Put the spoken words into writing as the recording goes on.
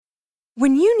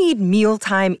When you need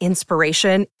mealtime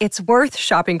inspiration, it's worth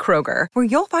shopping Kroger, where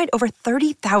you'll find over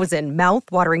 30,000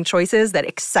 mouth-watering choices that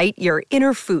excite your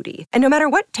inner foodie. And no matter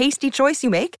what tasty choice you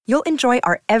make, you'll enjoy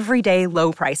our everyday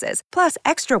low prices, plus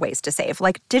extra ways to save,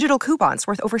 like digital coupons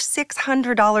worth over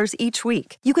 $600 each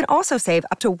week. You can also save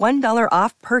up to $1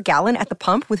 off per gallon at the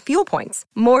pump with fuel points.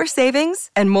 More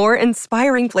savings and more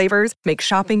inspiring flavors make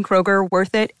shopping Kroger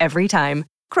worth it every time.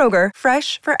 Kroger,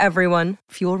 fresh for everyone.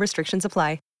 Fuel restrictions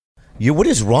apply. What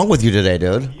is wrong with you today,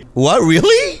 dude? What,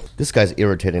 really? This guy's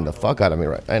irritating the fuck out of me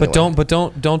right now. Anyway. But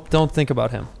don't think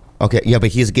about him. Okay, yeah, but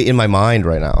he's in my mind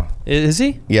right now. Is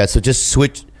he? Yeah, so just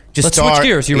switch. Let's switch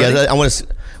gears. You ready? I want to.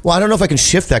 Well, I don't know if I can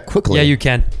shift that quickly. Yeah, you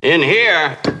can. In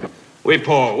here, we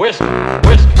pour whisk,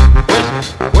 whisk,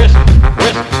 whisk, whisk,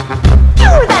 whisk.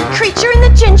 You're that creature in the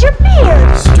ginger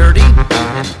beard. Sturdy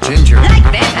and ginger. Like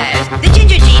vampires, the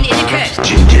ginger gene is a curse.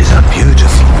 Gingers are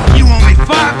beautiful. You owe me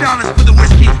 $5 for the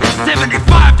whiskey and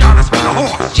 $75 for the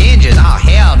horse. Gingers? Oh,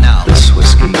 hell no. This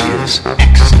whiskey is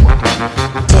excellent.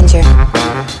 Ginger.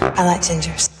 I like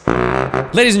gingers.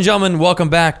 Ladies and gentlemen, welcome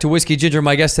back to Whiskey Ginger.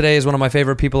 My guest today is one of my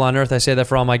favorite people on earth. I say that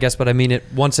for all my guests, but I mean it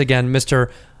once again,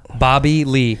 Mr. Bobby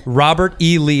Lee. Robert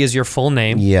E. Lee is your full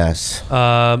name. Yes.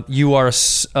 You are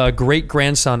a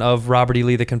great-grandson of Robert E.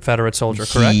 Lee, the Confederate soldier,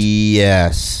 correct?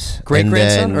 Yes.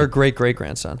 Great-grandson or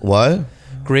great-great-grandson? What?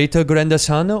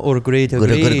 Great-grandson or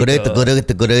great-grandson?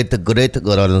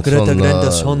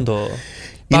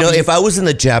 You know, if I was in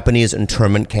the Japanese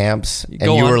internment camps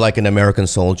and you were like an American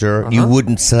soldier, you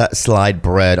wouldn't slide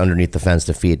bread underneath the fence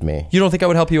to feed me. You don't think I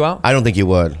would help you out? I don't think you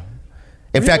would.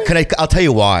 In fact, I'll tell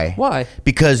you why. Why?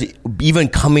 Because even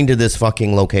coming to this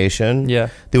fucking location, yeah,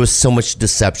 there was so much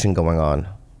deception going on.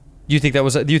 Do you think I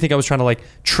was trying to like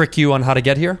trick you on how to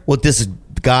get here? Well, this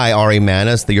guy, Ari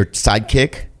Manis, your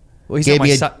sidekick. Well, he's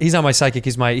not my sidekick.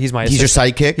 He's my assistant. He's your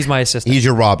sidekick? He's my assistant. He's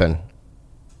your Robin.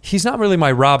 He's not really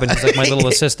my Robin. He's like my little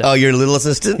assistant. Oh, your little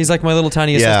assistant? He's like my little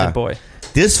tiny assistant boy.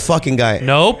 This fucking guy.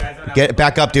 Nope. Get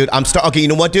back up, dude. Okay, you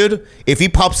know what, dude? If he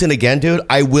pops in again, dude,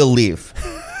 I will leave.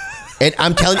 And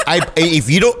I'm telling you, if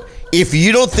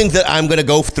you don't think that I'm gonna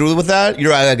go through with that,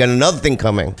 I got another thing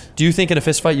coming. Do you think in a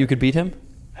fist fight you could beat him?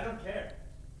 I don't care.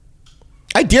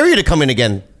 I dare you to come in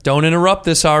again. Don't interrupt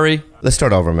this, Ari. Let's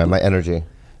start over, man. My energy.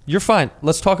 You're fine.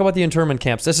 Let's talk about the internment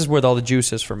camps. This is where all the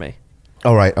juice is for me.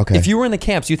 All right, okay. If you were in the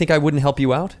camps, you think I wouldn't help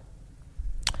you out?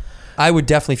 I would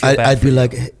definitely feel bad. I'd be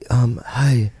like,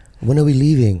 hi, when are we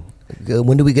leaving?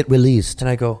 When do we get released? And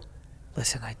I go,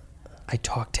 listen, I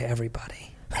talked to everybody.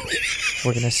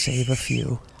 We're going to save a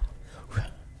few.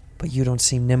 But you don't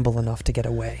seem nimble enough to get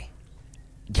away.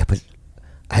 Yeah, but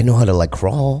I know how to like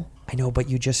crawl. I know, but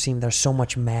you just seem, there's so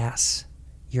much mass.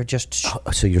 You're just...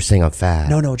 so you're saying I'm fat?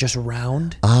 No, just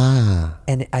round. Ah.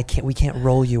 And we can't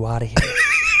roll you out of here.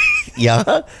 Yeah?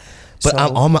 But So,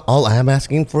 all I'm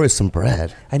asking for is some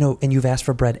bread. I know, and you've asked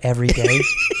for bread every day,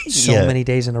 many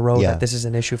days in a row that this is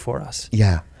an issue for us.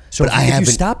 Yeah. So if you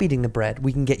stop eating the bread,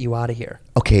 we can get you out of here.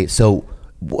 Okay, so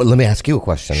let me ask you a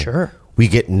question. Sure. We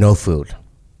get no food.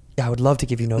 Yeah, I would love to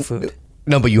give you no food.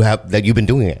 No, but you've been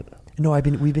doing it. No,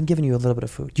 we've been giving you a little bit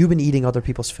of food. You've been eating other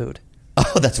people's food.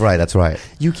 Oh, that's right.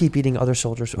 You keep eating other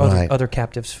soldiers, other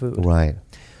captives' food. Right.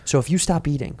 So if you stop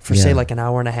eating for say like an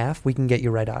hour and a half, we can get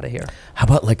you right out of here. How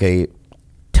about like a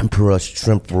tempura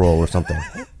shrimp roll or something?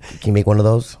 Can you make one of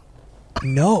those?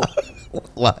 No.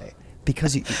 Why?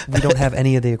 Because we don't have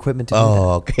any of the equipment to do that.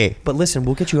 Oh, okay. But listen,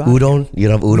 we'll get you out. Udon? You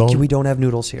don't have udon? We don't have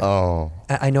noodles here. Oh.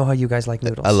 I know how you guys like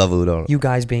noodles. I love udon. You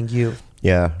guys being you.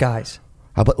 Yeah. Guys.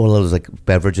 How about one of those like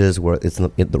beverages where it's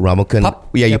in the ramen? Pop?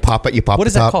 Yeah, you pop it. You pop. What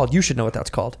is the top. that called? You should know what that's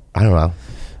called. I don't know.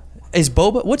 Is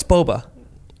boba? What's boba?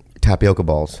 Tapioca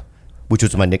balls, which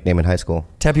was my nickname in high school.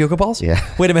 Tapioca balls? Yeah.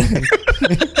 Wait a minute.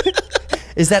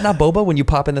 Is that not boba when you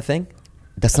pop in the thing?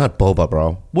 That's not boba,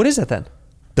 bro. What is it then?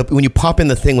 When you pop in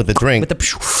the thing with the drink,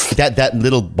 that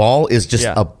little ball is just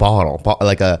a bottle,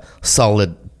 like a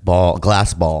solid ball,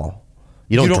 glass ball.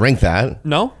 You don't drink that.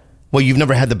 No. Well, you've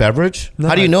never had the beverage? No,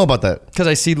 how do you know about that? Because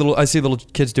I see little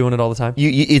kids doing it all the time.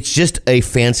 It's just a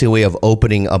fancy way of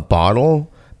opening a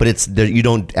bottle, but you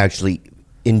don't actually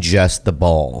ingest the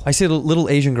ball. I see little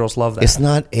Asian girls love that. It's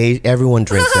not everyone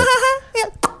drinks it.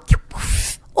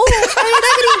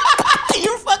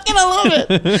 You're fucking, I love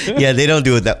it. Yeah, they don't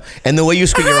do it that. And the way you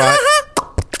squeeze your eye.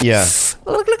 Yeah.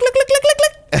 Look. I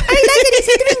like it. It's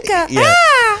a drinker. Yeah.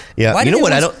 Yeah. Why you know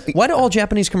what? Why do all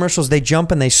Japanese commercials, they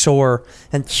jump and they soar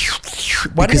and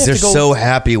because they're so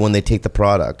happy when they take the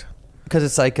product. Because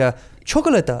it's like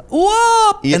chocolate.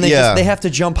 Whoop! And they have to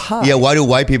jump high. Yeah. Why do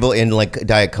white people in like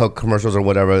Diet Coke commercials or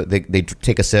whatever they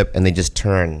take a sip and they just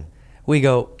turn? We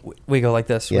go like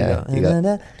this. Yeah. We You go,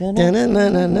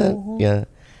 go, yeah.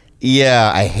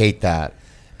 Yeah, I hate that.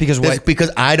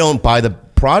 Because I don't buy the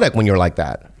product when you're like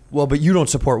that. Well, but you don't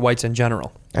support whites in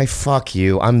general. I fuck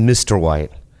you. I'm Mr.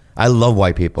 White. I love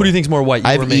white people. Who do you think's more white?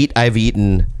 You or me? I've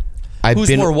eaten.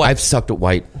 Who's more white? I've sucked at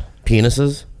white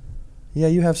penises. Yeah,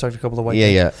 you have sucked a couple of white.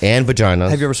 Yeah, dicks. yeah, and vaginas.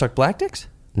 Have you ever sucked black dicks?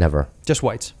 Never. Just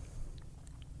whites.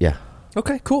 Yeah.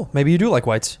 Okay, cool. Maybe you do like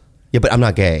whites. Yeah, but I'm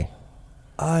not gay.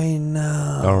 I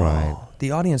know. All right.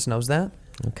 The audience knows that.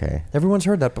 Okay. Everyone's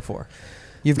heard that before.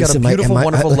 You've got Listen, a beautiful,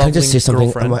 wonderful, can I lovely just say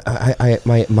something?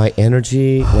 girlfriend. My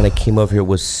energy when I came over here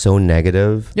was so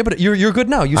negative. Yeah, but you're good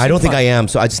now. I don't think I am.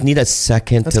 So I just need a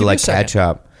second Let's to give you like a second. catch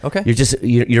up. Okay.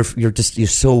 You're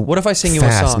so. What if I sing you a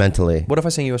fast song? mentally? What if I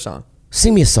sing you a song?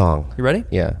 Sing me a song. You ready?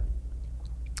 Yeah.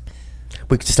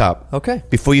 Wait, stop. Okay.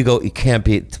 Before you go, you can't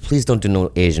be. Please don't do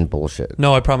no Asian bullshit.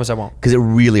 No, I promise I won't. Because it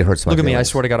really hurts my Look at me. I feelings.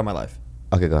 swear to God on my life.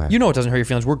 Okay, go ahead. You know it doesn't hurt your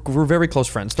feelings. We're very close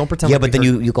friends. Don't pretend. Yeah, like but then we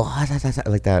hurt- you go like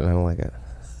that, and I don't like it.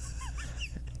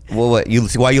 Well, what?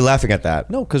 Why are you laughing at that?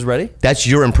 No, because ready? That's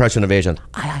your impression of Asian.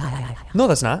 No,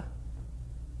 that's not.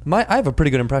 I have a pretty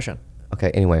good impression.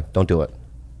 Okay. Anyway, don't do it.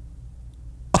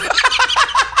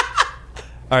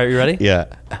 All right, you ready? Yeah.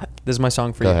 This is my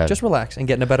song for Go you. ahead. Just relax and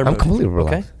get in a better I'm mood. completely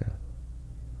relaxed.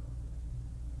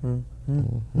 Okay?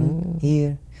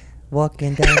 Here,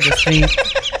 walking down the street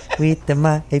with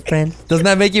my friend, Doesn't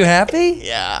that make you happy?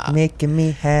 Yeah. making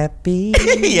me happy.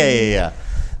 Yeah.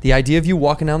 The idea of you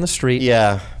walking down the street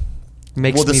Yeah.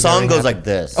 makes Well, the me song very goes happy. like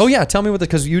this. Oh yeah, tell me what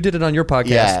because you did it on your podcast.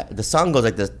 Yeah, the song goes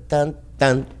like this. Dun,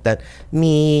 dun, dun.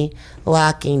 Me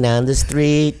walking down the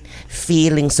street,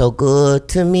 feeling so good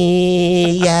to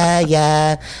me.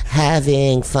 Yeah.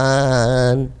 Having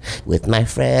fun with my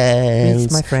friends.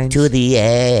 With my friends. To the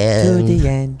end. To the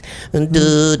end.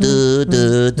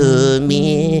 Do.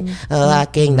 Me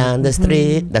walking down the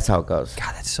street. That's how it goes.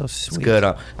 God, that's so sweet. It's good.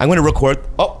 I'm going to record.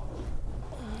 Oh,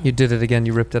 You did it again.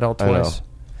 You ripped it out I know. twice.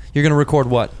 You're gonna record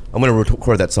what? I'm going to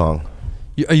record that song.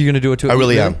 Are you gonna do it too? I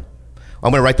really am.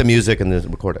 I'm going to write the music and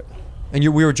then record it. And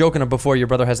we were joking before. Your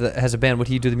brother has a band. Would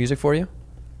he do the music for you?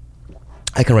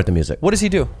 I can write the music. What does he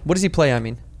do? What does he play? I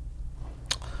mean,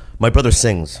 My brother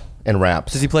sings and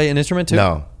raps. does he play an instrument too?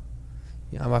 No.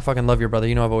 Yeah, I fucking love your brother.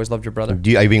 You know I've always loved your brother.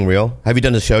 Are you being real? Have you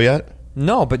done the show yet?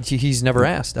 No, but he's never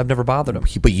asked. I've never bothered him.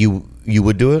 But you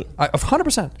would do it?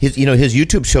 100%. His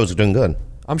YouTube shows are doing good.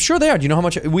 I'm sure they are. Do you know how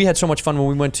much we had so much fun when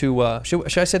we went to?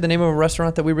 Should I say the name of a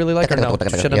restaurant that we really like or no?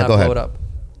 Should I Yeah, not go blow ahead. it up?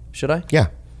 Should I? Yeah.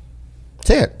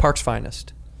 Say it. Park's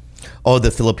Finest. Oh,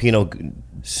 the Filipino.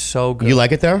 So good. You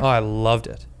like it there? Oh, I loved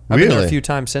it. I've been there a Really? few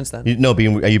times since then. Are you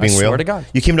being real? swear to God.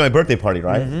 You came to my birthday party,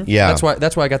 right? Mhm. Yeah.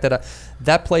 That's why I got that.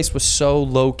 That place was so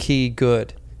low key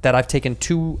good that I've taken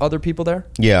 2 other people there.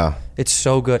 Yeah. It's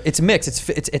so good. It's mixed.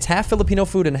 It's half Filipino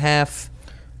food and half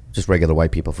Just regular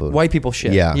white people food. white people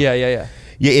shit. Yeah. Yeah.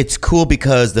 Yeah, it's cool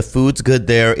because the food's good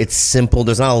there. It's simple.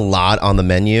 There's not a lot on the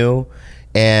menu.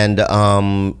 And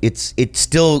it's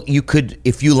still, you could,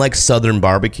 if you like Southern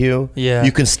barbecue, Yeah.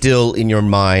 you can still, in your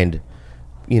mind,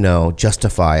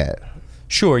 justify it.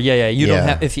 Sure. Yeah. You don't Yeah.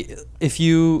 have if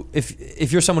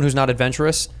you're someone who's not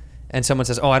adventurous and someone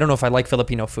says, "Oh, I don't know if I like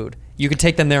Filipino food," you could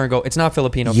take them there and go, "It's not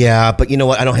Filipino." Yeah, but you know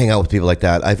what? I don't hang out with people like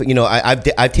that.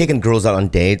 I've taken girls out on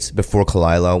dates before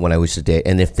Kalila when I used to date,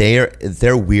 and if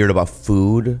they're weird about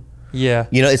food, Yeah.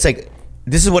 it's like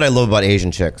this is what I love about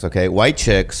Asian chicks. Okay, white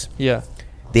chicks, Yeah.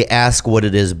 they ask what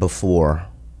it is before,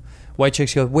 White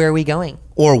chicks go, "Where are we going?"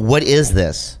 or what is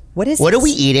this? What is What this? are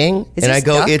we eating? Is and I this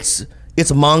go, duck?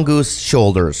 it's mongoose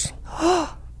shoulders,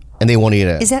 and they won't eat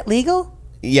it. Is that legal?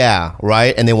 Yeah,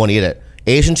 right. And they won't eat it.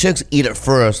 Asian chicks eat it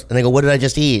first, and they go, "What did I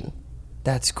just eat?"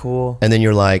 That's cool. And then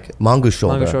you're like, "Mongoose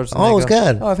shoulder." Mongoose shoulders, and Oh, they it's go,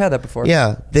 good. "Oh, I've had that before."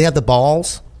 Yeah, they have the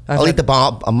balls. I've I'll had- eat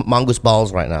the mongoose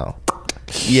balls right now.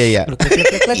 Yeah.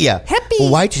 Yeah. Happy.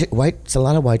 Well, it's a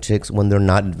lot of white chicks when they're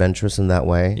not adventurous in that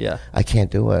way. Yeah. I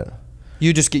can't do it.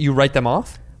 You write them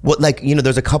off. What,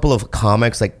 there's a couple of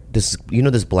comics like this.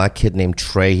 This black kid named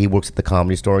Trey. He works at the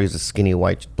Comedy Store. He's a skinny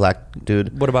white black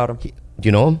dude. What about him? Do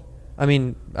you know him? I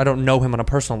mean, I don't know him on a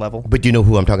personal level. But do you know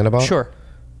who I'm talking about? Sure.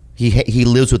 He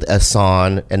lives with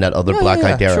Asan and that other black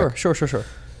guy, Derek. Sure.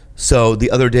 So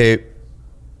the other day,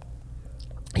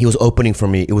 he was opening for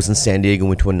me. It was in San Diego. We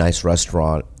went to a nice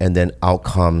restaurant, and then out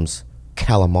comes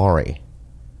calamari.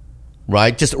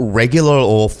 Right? Just regular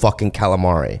old fucking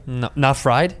calamari. No, not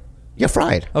fried. Yeah,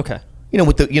 fried. Okay.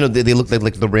 With the they look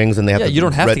like the rings, and they have. Yeah, the you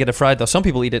don't have red- to get it fried though. Some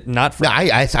people eat it not fried.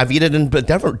 I've eaten it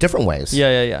in different ways.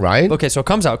 Yeah. Right? Okay, so it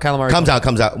comes out calamari. Comes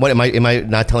out. What am I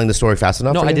not telling the story fast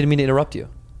enough? No, for I you? didn't mean to interrupt you.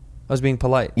 I was being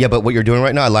polite. Yeah, but what you're doing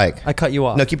right now, I like. I cut you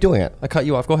off. No, keep doing it. I cut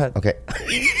you off. Go ahead. Okay.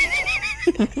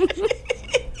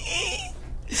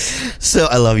 So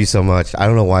I love you so much. I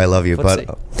don't know why I love you, Let's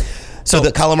but so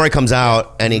the calamari comes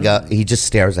out and he just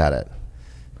stares at it,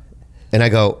 and I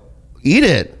go, eat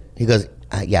it. He goes,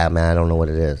 yeah, man, I don't know what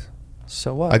it is.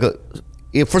 So what? I go,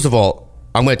 first of all,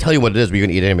 I'm going to tell you what it is, but you're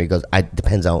going to eat it anyway. He goes, it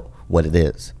depends on what it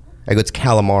is. I go, it's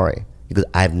calamari. He goes,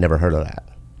 I've never heard of that.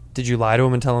 Did you lie to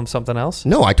him and tell him something else?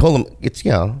 No, I told him it's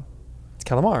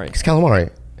Calamari. it's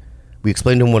calamari. We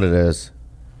explained to him what it is.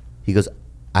 He goes,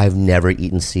 I've never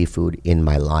eaten seafood in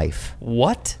my life.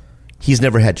 What? He's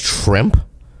never had shrimp.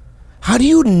 How do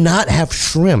you not have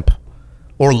shrimp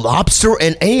or lobster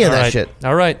and any of All that right. shit?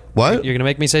 All right. What? You're going to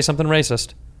make me say something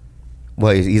racist.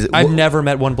 Well, I've never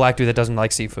met one black dude that doesn't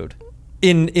like seafood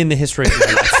in the history of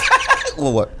my life.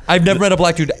 Well, what? I've never met a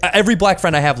black dude. Every black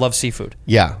friend I have loves seafood.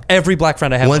 Yeah. Every black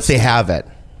friend I have. Once they have it.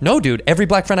 No, dude. Every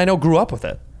black friend I know grew up with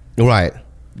it. Right.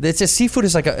 It's just seafood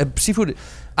is like a seafood.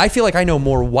 I feel like I know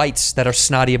more whites that are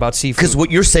snotty about seafood. Because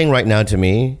what you're saying right now to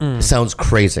me sounds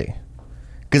crazy.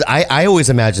 Because I always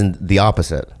imagined the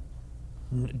opposite.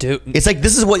 Dude, It's like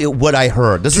this is what I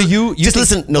heard. This so is you just think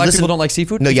listen. No, black listen. people don't like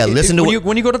seafood? No, yeah. Listen to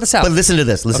when you go to the South. But listen to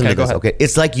this. Listen Okay, to go this. ahead. Okay,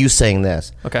 it's like you saying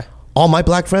this. Okay. All my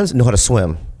black friends know how to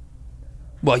swim.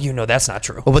 Well, you know that's not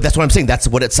true. Well, but that's what I'm saying. That's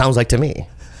what it sounds like to me.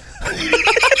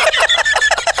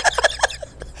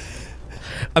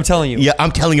 I'm telling you. Yeah,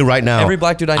 I'm telling you right now. Every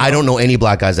black dude I know- I don't know any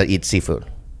black guys that eat seafood.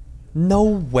 No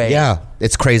way. Yeah,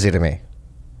 it's crazy to me.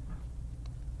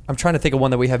 I'm trying to think of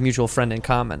one that we have mutual friend in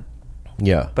common.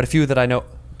 Yeah, But a few that I know,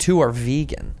 2 are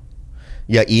vegan.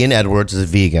 yeah. Ian Edwards is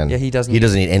vegan. Yeah, he doesn't eat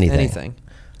anything. anything.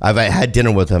 I've had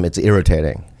dinner with him. It's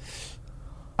irritating.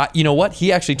 You know what?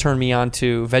 He actually turned me on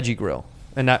to Veggie Grill,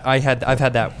 and I've had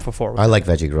that before. I like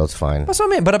veggie grill. It's fine. That's what I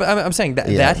mean. But I'm saying that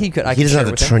Yeah. that he could. I he could doesn't share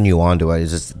have with to him. turn you on to it.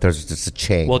 It's just there's just a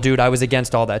chain. Well, dude, I was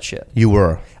against all that shit. You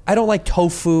were. I don't like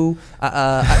tofu.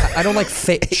 I don't like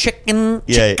fake chicken.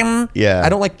 Yeah, yeah. I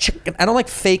don't like chicken. I don't like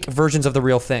fake versions of the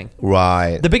real thing.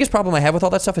 Right. The biggest problem I have with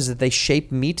all that stuff is that they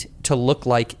shape meat to look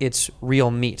like it's real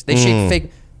meat. They shape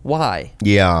fake. Why?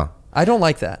 Yeah. I don't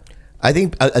like that. I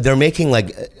think they're making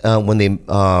like when they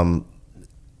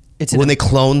It's when they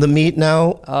clone the meat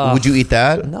now. Would you eat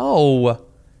that? no.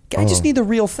 I just need the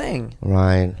real thing.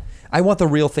 Right. I want the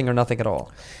real thing or nothing at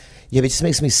all. Yeah, but it just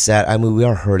makes me sad. I mean, we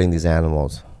are hurting these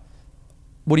animals.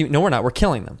 What do you? No, we're not. We're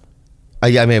killing them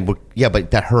I mean, yeah, but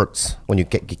that hurts when you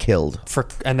get killed.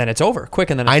 and then it's over quick,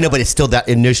 and then it's I know, but it's still that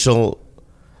initial.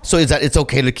 So is that it's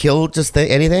okay to kill just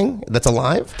anything that's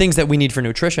alive? things that we need for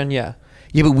nutrition. Yeah.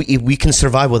 Yeah, but we can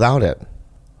survive without it.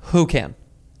 Who can?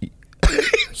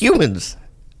 Humans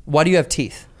Why do you have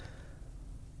teeth?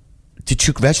 to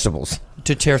chew vegetables.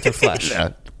 To tear through flesh. Yeah,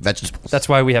 vegetables. That's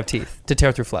why we have teeth. To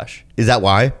tear through flesh. Is that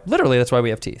why? Literally, that's why we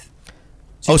have teeth.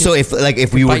 So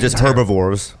if we were bite just and tear.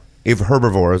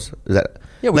 herbivores, is that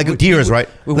Yeah, like deers, right?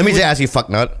 we Let me would- just ask you,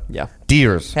 fucknut. Yeah.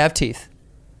 Deers. Have teeth.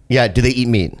 Yeah. Do they eat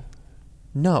meat?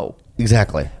 No.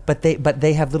 Exactly. But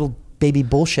they have little baby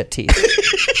bullshit teeth.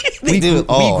 They do.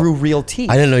 We grew real teeth.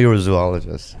 I didn't know you were a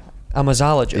zoologist. I'm a A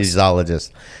zoologist.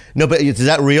 zoologist. No, but is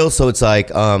that real? So it's like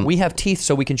We have teeth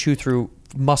so we can chew through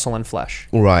muscle and flesh.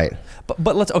 right.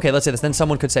 But let's say this. Then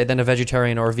someone could say, then a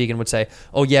vegetarian or a vegan would say,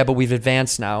 oh yeah, but we've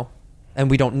advanced now, and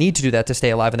we don't need to do that to stay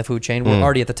alive in the food chain. We're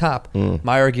already at the top.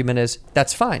 My argument is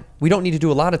that's fine. We don't need to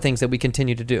do a lot of things that we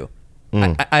continue to do.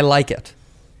 I like it.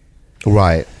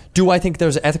 Right. Do I think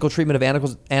there's ethical treatment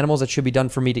of animals that should be done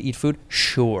for me to eat food?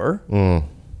 Sure.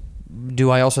 Do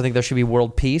I also think there should be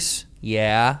world peace?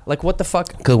 Yeah. Like what the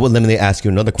fuck? Well, let me ask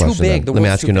you another question. Too big. then. The Let me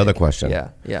world's ask too you another big. question. Yeah.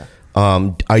 Yeah.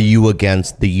 Are you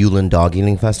against the Yulin Dog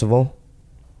Eating Festival?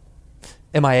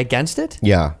 Am I against it?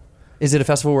 Yeah. Is it a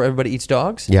festival where everybody eats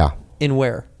dogs? Yeah. In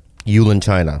where? Yulin,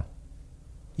 China.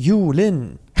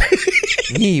 Yulin.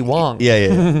 Yi Wang.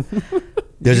 Yeah.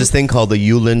 There's this thing called the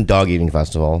Yulin Dog Eating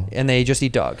Festival. And they just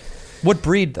eat dog. What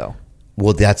breed though?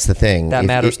 Well, that's the thing. That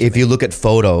matters to If me. you look at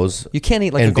photos, You can't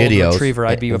eat like and a golden videos, retriever.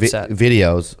 I'd be upset.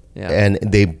 Videos, Yeah. and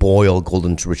they boil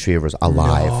golden retrievers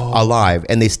alive,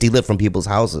 and they steal it from people's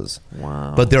houses.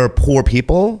 Wow. But there are poor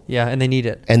people, Yeah, and they need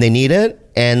it. and they need it,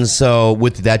 and so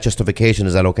with that justification,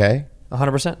 is that okay?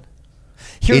 100%.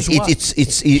 Here's why.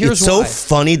 It's Here's so why.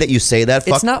 funny that you say that.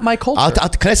 It's not my culture.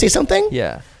 Can I say something?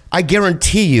 Yeah. I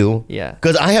guarantee you. Yeah.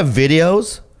 Because I have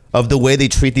videos of the way they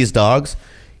treat these dogs.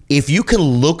 If you can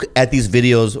look at these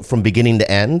videos from beginning to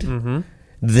end, Mm-hmm.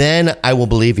 then I will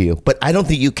believe you. But I don't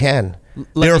think you can.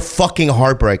 They're fucking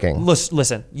heartbreaking.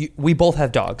 Listen, we both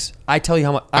have dogs. I tell you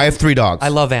how much. I have 3 dogs. I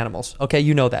love animals. Okay,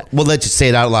 you know that. Well, let's just say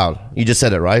it out loud. You just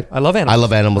said it, right? I love animals. I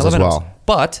love animals as well.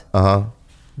 But Uh-huh.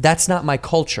 that's not my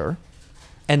culture.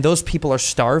 And those people are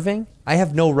starving. I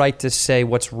have no right to say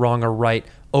what's wrong or right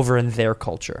over in their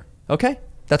culture. Okay?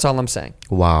 That's all I'm saying.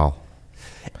 Wow.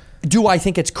 Do I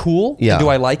think it's cool? Yeah. Do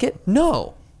I like it?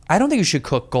 No. I don't think you should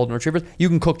cook golden retrievers. You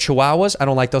can cook chihuahuas. I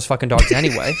don't like those fucking dogs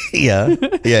anyway. Yeah.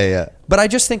 Yeah. But I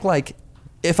just think, like,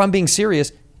 if I'm being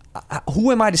serious,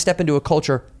 who am I to step into a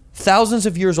culture thousands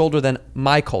of years older than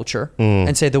my culture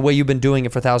and say the way you've been doing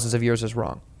it for thousands of years is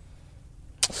wrong?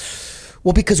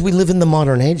 Well, because we live in the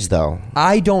modern age, though.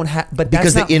 I don't have, but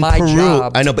that's Because not in my Peru,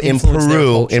 job. I know, to but in influence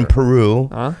their Peru,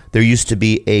 culture. there used to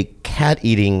be a cat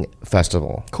eating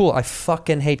festival. Cool. I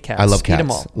fucking hate cats. I love cats. Eat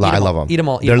them all. I love them. Eat them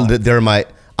all. They're my.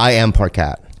 I am part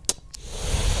cat.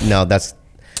 No, that's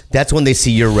when they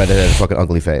see your redheaded fucking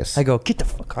ugly face. I go, get the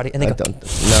fuck out of here. And they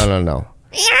go, No.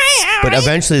 But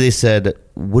eventually they said,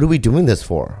 "What are we doing this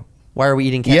for?" why are we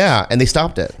eating cats? Yeah, and they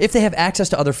stopped it. If they have access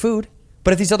to other food.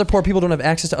 But if these other poor people don't have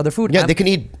access to other food, Yeah, they can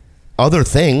eat other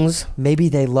things. maybe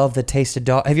they love the taste of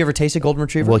dog. Have you ever tasted golden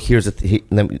retriever? Well, here's let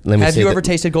me have say you that ever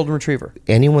tasted golden retriever?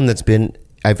 anyone that's been.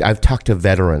 I've talked to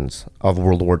veterans of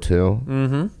World War II.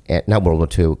 Mm-hmm. Not World War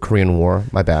II, Korean War.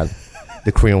 My bad.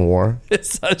 The Korean War.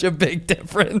 It's such a big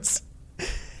difference.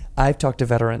 I've talked to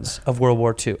veterans of World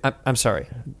War II. I'm sorry,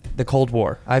 the Cold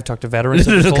War. I've talked to veterans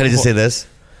of the Cold Can I just War. say this?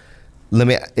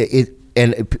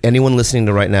 And anyone listening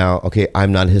to right now, okay,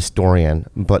 I'm not a historian,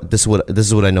 but this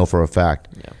is what I know for a fact.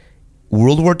 Yeah.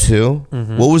 World War II.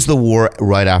 What was the war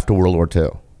right after World War II?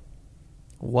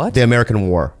 What? The American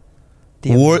War.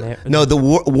 The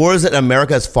Wars that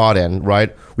America has fought in,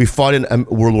 right? We fought in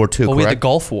World War II, Well, correct? we had the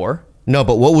Gulf War. No,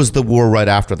 but what was the war right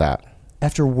after that?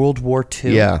 After World War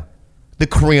II? Yeah. The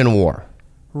Korean War.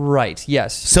 Right,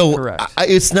 yes. So correct.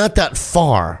 it's not that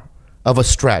far of a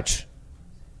stretch.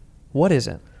 What is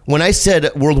it? When I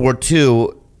said World War II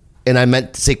and I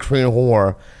meant to say Korean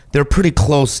War, they're pretty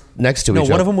close next to each No,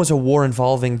 other. one of them was a war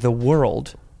involving the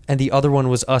world, and the other one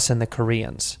was us and the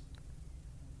Koreans.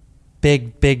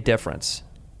 Big difference.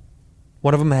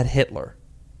 One of them had Hitler.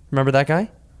 Remember that guy?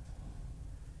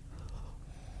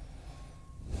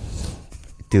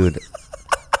 Dude,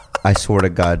 I swear to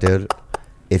God, dude,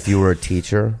 if you were a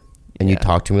teacher and you Yeah.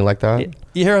 talked to me like that,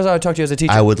 You hear how I talk to you as a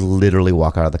teacher? I would literally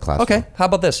walk out of the classroom. Okay, how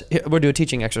about this? Here, we'll do a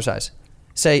teaching exercise.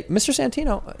 Say, Mr.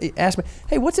 Santino, ask me,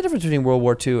 hey, what's the difference between World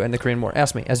War II and the Korean War?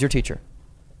 Ask me, as your teacher.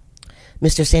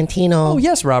 Mr. Santino, Oh,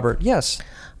 yes, Robert, yes.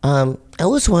 I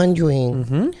was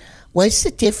wondering, what's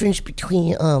the difference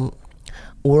between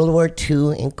World War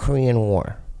II and Korean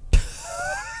War?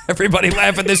 Everybody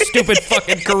laugh at this stupid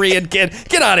fucking Korean kid.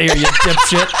 Get out of here, you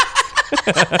dipshit.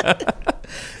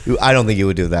 I don't think you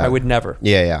would do that. I would never.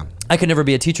 Yeah. I could never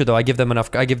be a teacher, though. I give them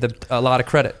a lot of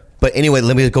credit. But anyway,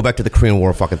 let me go back to the Korean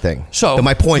War fucking thing. So But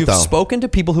my point, you've though. spoken to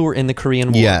people who were in the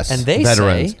Korean War. Yes, And they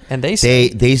veterans. say,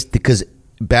 they because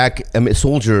back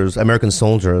American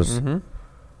soldiers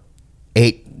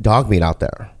ate dog meat out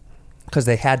there. because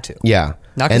they had to. Yeah,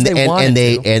 Not 'cause they wanted and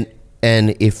they to.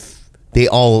 and if they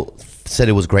all said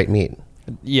it was great meat.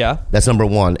 Yeah. That's number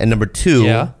one, and number two.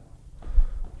 Yeah.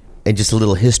 And just a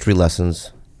little history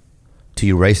lessons to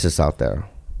you racists out there.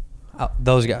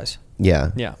 Those guys. Yeah.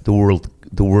 Yeah. The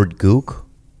word gook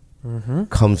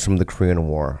comes from the Korean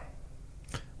War.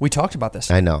 We talked about this.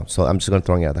 I know, so I'm just going to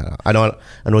throw that out. I'm not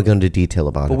going into detail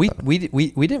about But it.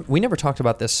 we never talked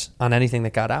about this on anything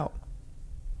that got out.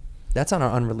 That's on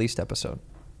our unreleased episode.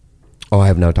 Oh, I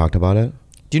have not talked about it.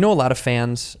 Do you know a lot of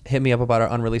fans hit me up about our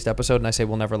unreleased episode and I say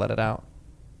we'll never let it out?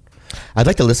 I'd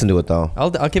like to listen to it though.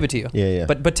 I'll give it to you. Yeah.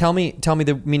 But tell me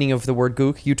the meaning of the word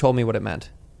gook. You told me what it meant.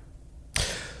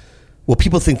 Well,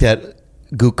 people think that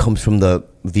gook comes from the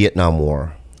Vietnam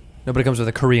War. No, but it comes with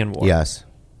the Korean War. Yes.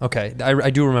 Okay,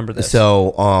 I do remember this.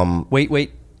 So,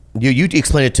 wait. you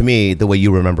explain it to me the way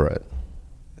you remember it.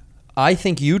 I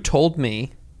think you told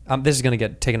me. This is going to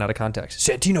get taken out of context.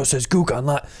 Santino says gook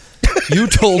online. You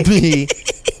told me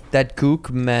that gook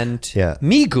meant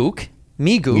me gook.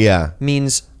 Yeah.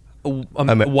 Means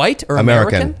white or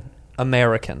American.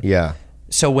 American. Yeah.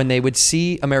 So when they would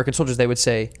see American soldiers, they would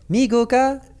say "Mi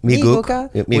gooka, Mi mi gook. gooka,"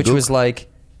 Yeah, mi which gook. was like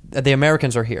the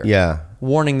Americans are here. Yeah.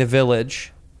 Warning the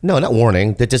village. No, not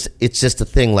warning. It's just a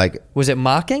thing. Like, Was it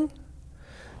mocking?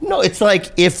 no, it's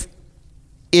like if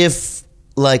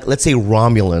like let's say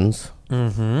Romulans,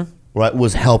 right,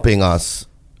 was helping us,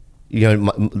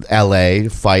 L.A.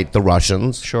 fight the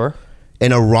Russians. Sure.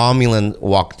 And a Romulan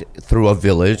walked through a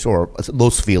village or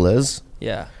Los Feliz,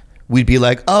 Yeah. we'd be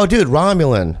like, "Oh, dude,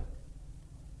 Romulan."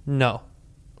 No.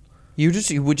 You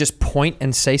would just point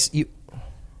and say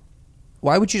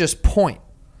Why would you just point?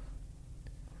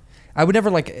 I would never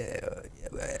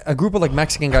a group of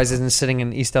Mexican guys isn't sitting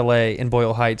in East LA in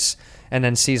Boyle Heights and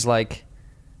then sees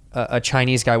a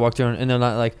Chinese guy walk through and they're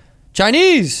not like,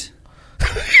 Chinese.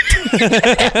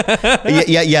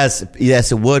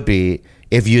 Yes, it would be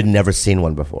if you'd never seen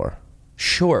one before.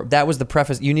 Sure, that was the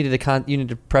preface. You needed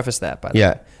to preface that by the Yeah.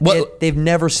 way. Well- They've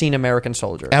never seen American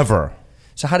Soldier Ever.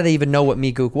 So how do they even know what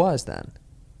Meegook was then?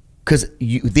 Because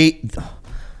we've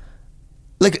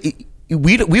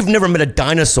never met a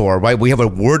dinosaur, right? We have a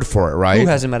word for it, right? Who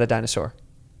hasn't met a dinosaur?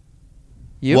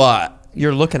 You? What?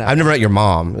 You're looking at. I've never met your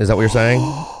mom. Is that what you're saying?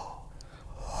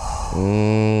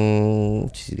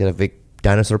 She's got a big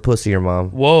dinosaur pussy, your mom.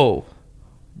 Whoa,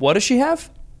 what does she have?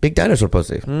 Big dinosaur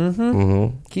pussy.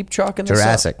 Keep chalking this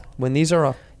Jurassic. up. When these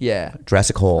are, yeah.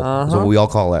 Jurassic hole is what we all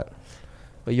call it.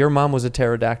 But your mom was a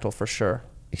pterodactyl for sure,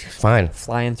 Fine.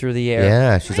 flying through the air.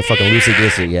 Yeah, she's a fucking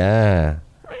loosey-goosey. Yeah.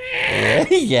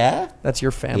 Yeah. That's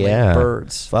your family. Yeah.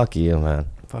 Birds. Fuck you, man.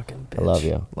 Fucking bitch. I love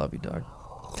you. Love you, dog.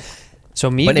 So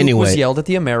Meegook anyway, was yelled at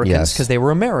the Americans yes. because they were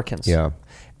Americans. Yeah.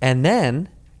 And then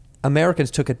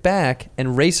Americans took it back and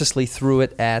racistly threw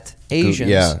it at Asians.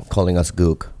 Yeah, calling us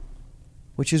gook.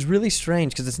 Which is really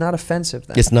strange because it's not offensive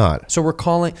then. It's not. So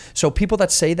so people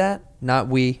that say that, not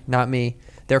we, not me,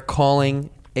 they're calling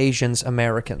Asians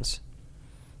Americans.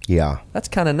 Yeah. That's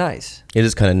kind of nice. It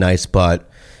is kind of nice, but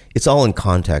it's all in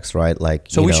context, right? Like,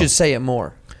 So we should say it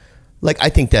more. Like, I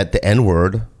think that the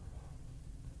N-word.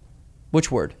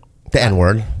 Which word? The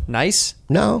N-word. Nice?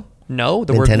 No. No?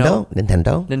 The word no?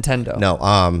 Nintendo? Nintendo.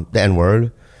 No, the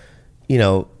N-word. You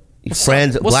know, What's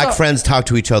black up? friends talk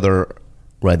to each other,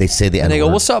 right? They say the N-word. And they go,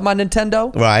 what's up, my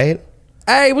Nintendo? Right?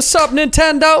 Hey, what's up,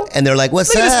 Nintendo? And they're like,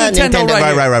 what's Look at up, this Nintendo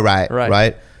right here.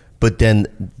 Right. But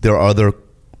then there are other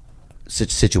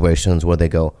situations where they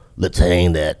go, let's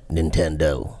hang that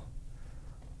Nintendo.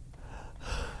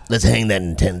 Let's hang that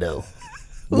Nintendo.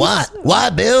 Why? Why,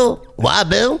 Bill? Why,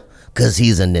 Bill? Because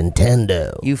he's a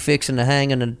Nintendo. You fixing to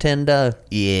hang a Nintendo?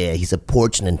 Yeah, he's a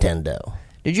porch Nintendo.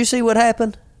 Did you see what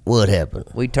happened? What happened?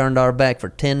 We turned our back for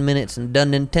 10 minutes and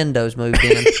done Nintendos moved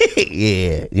in.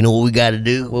 Yeah. You know what we got to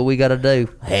do? What we got to do?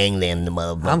 Hang them the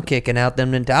motherfucker. I'm kicking out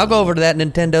them Nintendo. I'll go over to that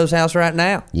Nintendo's house right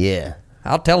now. Yeah.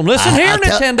 I'll tell them, listen here,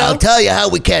 Nintendo. I'll tell you how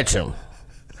we catch them.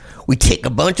 We take a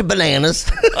bunch of bananas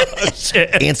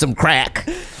and some crack.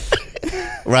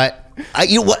 Right?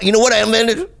 You know what I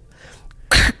invented?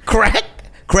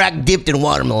 Crack dipped in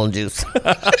watermelon juice.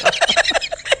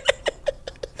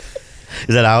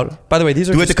 Is that out? By the way, these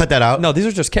are Do we have to cut that out? No, these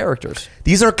are just characters.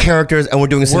 These are characters, and we're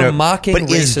doing a scenario. mocking but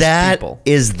racist people.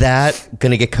 Is that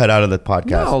going to get cut out of the podcast?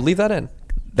 No, leave that in.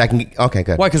 That can get, okay,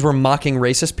 good. Why? Because we're mocking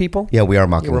racist people? Yeah, we are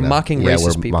mocking. Yeah, we're them. mocking yeah,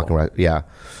 racist we're people. Mocking, yeah.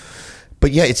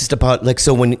 But yeah, it's just about like,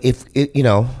 so when if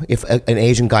an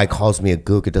Asian guy calls me a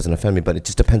gook, it doesn't offend me, but it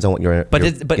just depends on what your But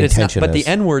it's not. intention But is.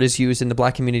 the N word is used in the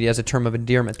black community as a term of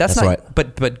endearment. That's That's not. right.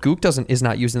 But gook is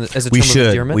not used as a We term of should.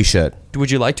 endearment. We should.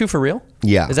 Would you like to for real?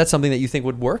 Yeah. Is that something that you think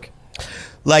would work?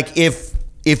 Like if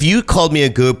you called me a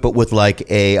gook, but with like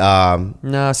a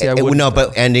No, see, I wouldn't. no,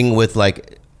 but ending with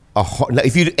like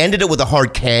if you ended it with a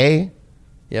hard K,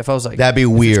 Yeah, if I was like, that'd be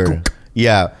weird.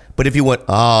 Yeah, but if you went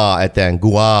at the end,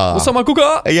 gua. what's up, my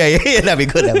kuka? Yeah, that'd be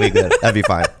good. That'd be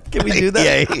fine. Can we do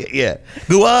that? Yeah.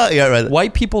 Gua. Yeah, right.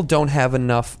 White people don't have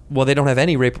enough. Well, they don't have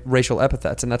any racial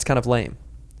epithets, and that's kind of lame.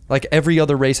 Like every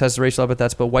other race has racial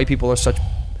epithets, but white people are such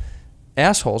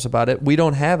assholes about it. We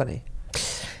don't have any.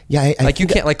 Yeah, I Like you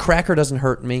think- can't. Like cracker doesn't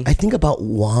hurt me. I think about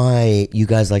why you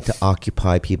guys like to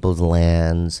occupy people's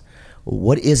lands.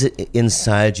 What is it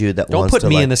inside you that Don't wants put to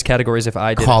me like, in this category as if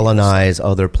I did colonize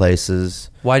other places?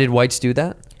 Why did whites do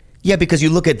that? Yeah, because you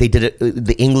look at they did it.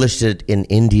 The English did it in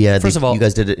India. First of all, you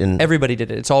guys did it in. Everybody did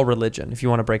it. It's all religion. If you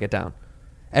want to break it down,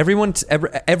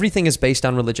 everything is based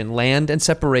on religion. Land and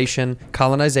separation,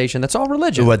 colonization. That's all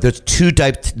religion. What, there's two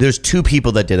types. There's two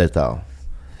people that did it though.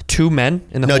 Two men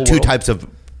in the No, whole two world? types of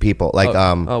people, like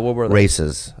what were they?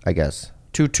 races, I guess.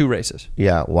 Two races.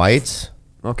 Yeah, whites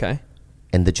Okay.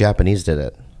 and the Japanese did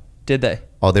it. Did they?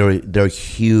 Oh, they're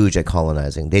huge at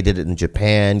colonizing. They did it in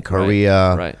Japan,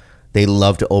 Korea. right. They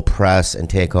love to oppress and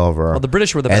take over. Well, the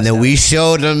British were the best And then at we it.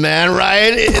 showed them, man,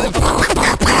 right?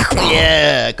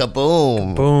 Yeah,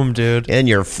 kaboom. Boom, dude. In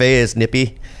your face,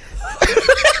 nippy.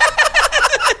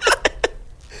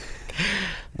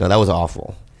 No, that was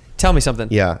awful. Tell me something.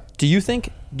 Yeah. Do you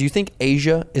think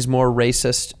Asia is more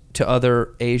racist to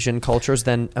other Asian cultures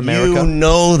than America? You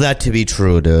know that to be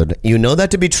true, dude. You know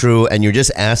that to be true, and you're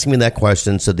just asking me that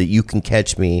question so that you can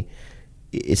catch me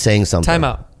saying something. Time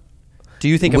out. Do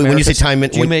you think When you America's, say time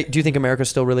in- do you think America's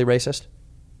still really racist?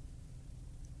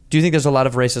 Do you think there's a lot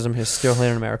of racism still here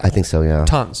in America? I think so, yeah.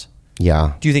 Tons.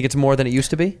 Yeah. Do you think it's more than it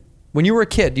used to be? When you were a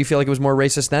kid, do you feel like it was more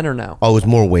racist then or now? Oh, it was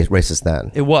more racist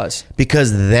then. It was.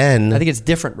 Because then I think it's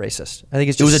different racist. I think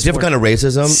it's it just was a different kind of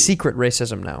racism. secret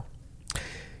racism now.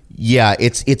 Yeah,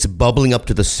 it's bubbling up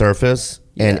to the surface,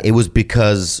 and Yeah. it was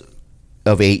because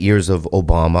of 8 years of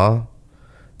Obama.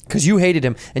 Because you hated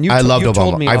him, and I loved you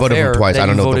told Obama. me I off voted for him air twice. that I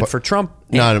don't you know voted the- for Trump.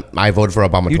 No, I voted for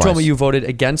Obama You twice. told me you voted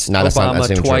against No, that's not Obama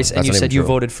even true. twice, and That's you not said even you true.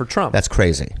 voted for Trump. That's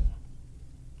crazy.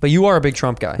 But you are a big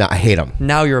Trump guy. No, I hate him.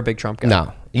 Now you're a big Trump guy.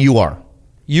 No, you are.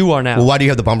 You are now. Well, why do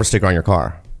you have the bumper sticker on your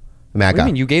car? What MAGA. do you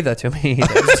mean? You gave that to me. I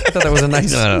thought that was a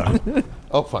nice. No.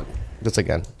 Oh, fuck. Just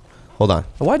again. Hold on.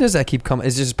 Why does that keep coming?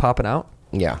 Is it just popping out?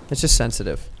 Yeah. It's just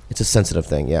sensitive. It's a sensitive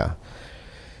thing, yeah.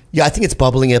 Yeah, I think it's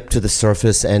bubbling up to the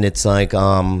surface, and it's like,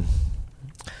 I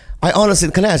honestly,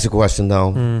 can I ask you a question,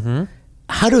 though? Mm-hmm.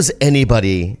 How does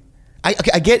anybody, I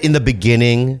get in the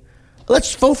beginning,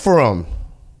 let's vote for him.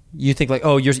 You think like,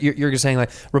 oh, you're saying like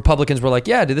Republicans were like,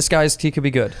 yeah, dude, he could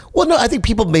be good. Well, no, I think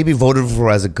people maybe voted for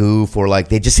as a goof, or like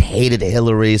they just hated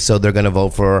Hillary, so they're going to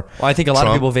vote for Well, I think a lot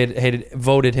Trump. of people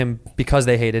voted him because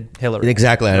they hated Hillary.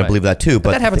 Exactly, and I Right. believe that too.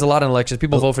 But that happens a lot in elections.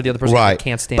 People vote for the other person right. they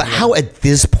can't stand. But the how other. at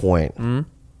this point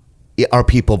are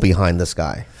people behind this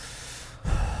guy?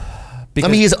 Because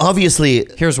I mean, he's obviously,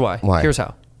 here's why. Why? Here's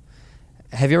how.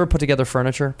 Have you ever put together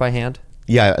furniture by hand?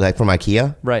 yeah, like from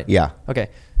IKEA? Right. Yeah. Okay.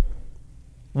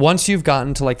 Once you've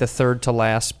gotten to like the third to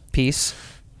last piece,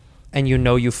 and you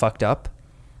know you fucked up,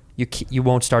 you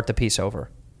won't start the piece over.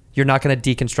 You're not going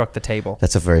to deconstruct the table.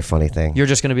 That's a very funny thing. You're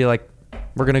just going to be like,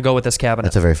 we're going to go with this cabinet.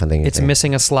 That's a very fun thing to It's think.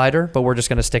 missing a slider, but we're just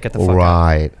going to stick it the fuck out.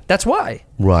 Right. That's why.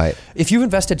 Right. If you've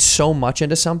invested so much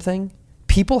into something,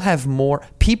 people have more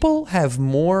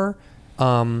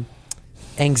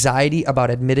anxiety about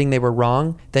admitting they were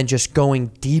wrong than just going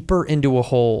deeper into a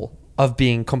hole of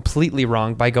being completely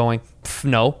wrong by going,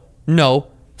 no,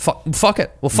 fuck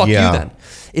it. Well, fuck Yeah. you then.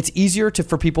 It's easier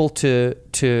for people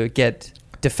to get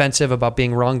defensive about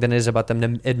being wrong than it is about them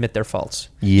to admit their faults.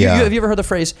 Yeah. Have you ever heard the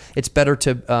phrase, it's better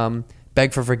to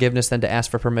beg for forgiveness than to ask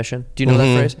for permission? Do you know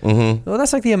that phrase? Mm-hmm. Well,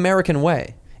 that's like the American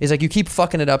way. It's like you keep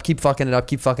fucking it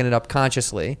up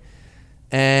consciously,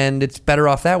 and it's better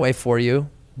off that way for you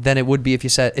than it would be if you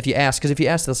ask, because if you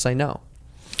ask, they'll say no.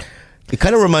 It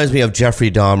kind of reminds me of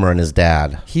Jeffrey Dahmer and his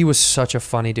dad. He was such a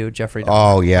funny dude, Jeffrey Dahmer.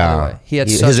 Oh, by the yeah. way. He had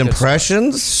His such good-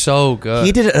 impressions? so good.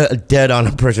 He did a dead-on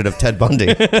impression of Ted Bundy.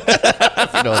 If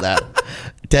you know that.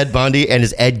 Ted Bundy and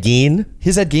his Ed Gein.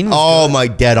 His Ed Gein was Oh, good. my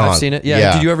dead-on. I've seen it.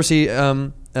 Yeah. Did you ever see Ted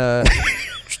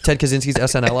Kaczynski's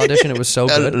SNL audition? It was so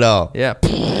good. No. Yeah.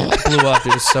 Blew up.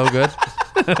 It was so good.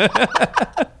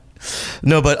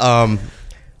 No, but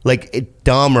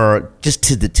Dahmer, just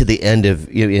to the end of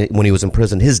when he was in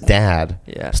prison, his dad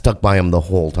stuck by him the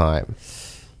whole time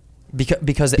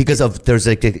Because of there's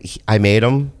I made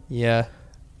him. Yeah.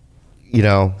 You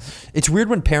know, It's weird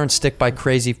when parents stick by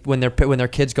crazy when their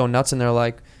kids go nuts and they're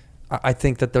like, I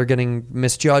think that they're getting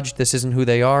misjudged. This isn't who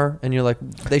they are. And you're like,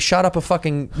 they shot up a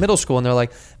fucking middle school and they're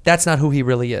like, that's not who he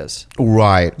really is.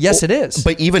 right? Yes, it is.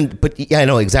 But yeah, I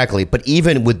know exactly. But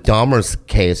even with Dahmer's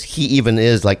case, he even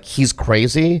is like he's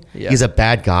crazy. Yeah. He's a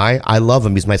bad guy. I love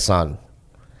him. He's my son.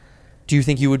 Do you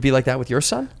think you would be like that with your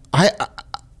son?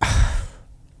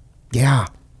 Yeah.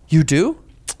 You do?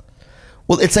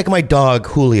 Well, it's like my dog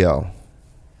Julio.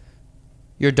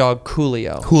 Your dog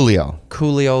Coolio.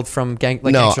 Coolio from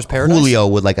Gangster's Paradise? Julio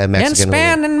with like a And Mexican.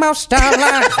 spending most of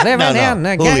life living in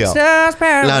the Julio. Gangster's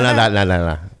Paradise.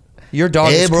 No. Your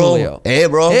dog Hey, is bro. Coolio. Hey,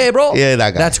 bro. Hey, bro. Yeah,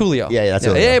 that guy. That's Julio. Yeah, that's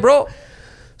Julio. Hey, bro.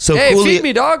 So Hey, Julio, feed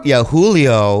me, dog. Yeah,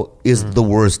 Julio is the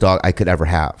worst dog I could ever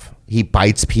have. He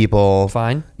bites people.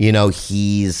 Fine. You know,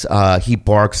 he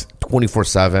barks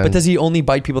 24/7. But does he only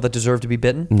bite people that deserve to be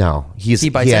bitten? No, he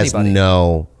bites has anybody.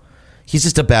 no. He's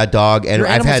just a bad dog, and Your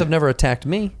I've animals had. have never attacked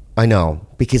me. I know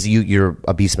because you're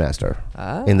a beastmaster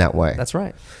in that way. That's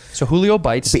right. So Julio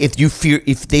bites. But if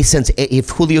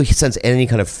Julio senses any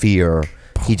kind of fear,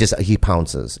 he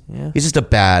pounces. Yeah. He's just a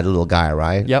bad little guy,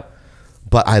 right? Yep.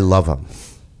 But I love him.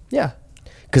 Yeah.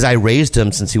 Because I raised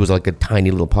him since he was like a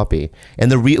tiny little puppy,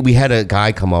 and we had a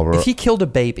guy come over. If he killed a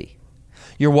baby,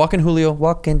 you're walking Julio,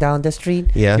 walking down the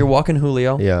street. Yeah. You're walking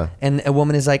Julio. Yeah. And a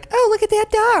woman is like, oh, look at that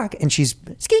dog. And she's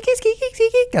skeeky, skeeky,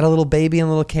 skeeky, got a little baby in a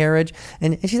little carriage.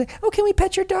 And she's like, oh, can we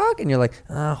pet your dog? And you're like,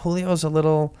 Julio's a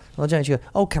little giant. She goes,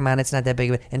 oh, come on, it's not that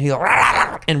big of it. And he goes,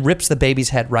 and rips the baby's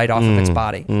head right off of its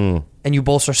body. And you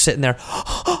both are sitting there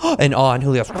in awe. And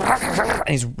Julio's, and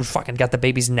he's fucking got the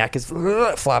baby's neck is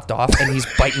flopped off. And he's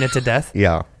biting it to death.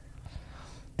 Yeah.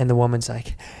 And the woman's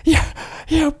like,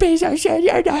 you piece of shit,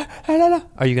 you're not.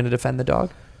 Are you going to defend the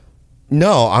dog?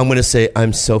 No, I'm going to say,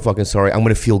 I'm so fucking sorry. I'm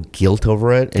going to feel guilt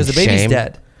over it. Because and the baby's shame.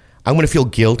 dead. I'm going to feel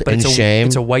guilt But and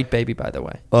it's a white baby, by the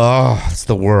way. Oh, it's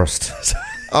the worst.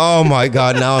 Oh my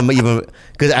God. Now I'm even,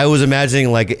 Because I was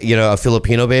imagining like, you know, a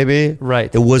Filipino baby.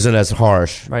 Right. It wasn't as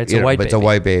harsh. Right, it's you a know, white but baby. It's a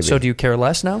white baby. So do you care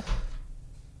less now?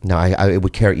 No, I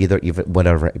would care even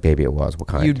whatever baby it was, what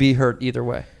kind. You'd be hurt either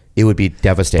way. It would be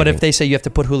devastating. But if they say you have to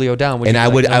put Julio down, would and you I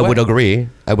be would like, no I would way? agree.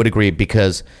 I would agree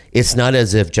because it's not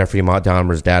as if Jeffrey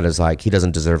Dahmer's dad is like, he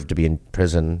doesn't deserve to be in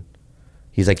prison.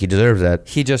 He's like, he deserves that.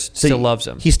 He just still loves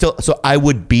him. He still. So I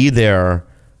would be there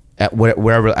at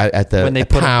wherever at the When they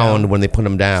put him pound down. when they put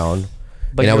him down.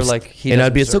 But and I you're was, like, he and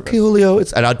I'd doesn't be, it's deserve okay, it." Julio.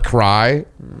 And I'd cry.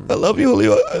 I love you,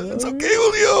 Julio. It's okay,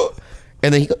 Julio.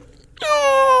 And then he goes,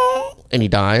 and he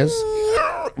dies,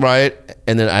 right?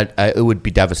 And then it would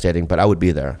be devastating, but I would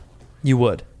be there. You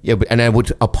would. Yeah, and I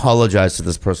would apologize to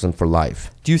this person for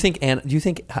life. Do you think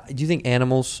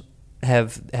animals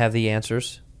have the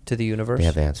answers to the universe? They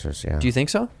have answers. Yeah. Do you think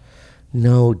so?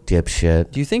 No,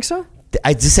 dipshit. Do you think so?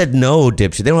 I just said no,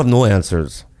 dipshit. They don't have no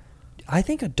answers. I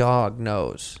think a dog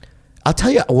knows. I'll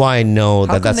tell you why I know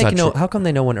How that that's not true. How come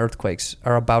they know when earthquakes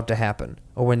are about to happen,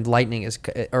 or when lightning is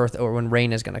or when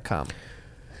rain is going to come?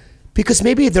 Because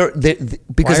maybe because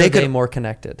Why are they could. they more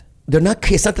connected? They're not.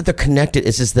 It's not that they're connected.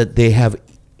 It's just that they have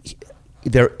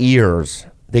their ears.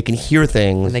 They can hear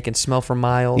things. And they can smell for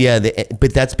miles. Yeah,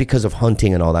 but that's because of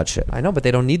hunting and all that shit. I know, but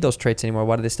they don't need those traits anymore.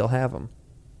 Why do they still have them?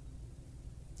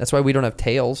 That's why we don't have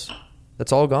tails.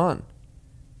 That's all gone.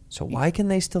 So why can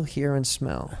they still hear and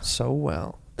smell so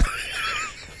well?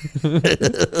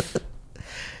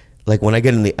 Like when I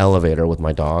get in the elevator with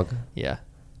my dog, Yeah.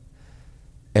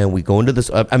 and we go into this.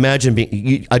 Imagine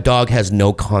a dog has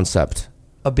no concept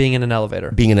Of being in an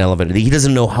elevator. being in an elevator. He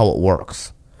doesn't know how it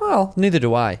works. Well, neither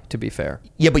do I, to be fair.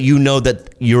 Yeah, but you know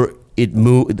that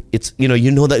it's you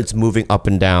know that it's moving up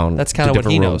and down. That's kind to of what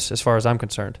different he rooms. knows, as far as I'm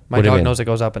concerned. My What do you dog mean? knows it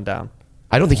goes up and down.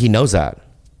 I don't think he knows that.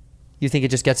 You think it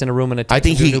just gets in a room and it takes I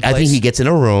think him to a new I think place? he gets in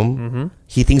a room.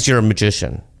 He thinks you're a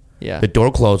magician. Yeah. The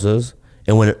door closes,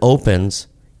 and when it opens,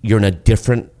 you're in a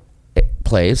different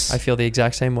place. I feel the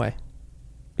exact same way.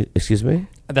 Excuse me?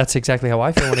 That's exactly how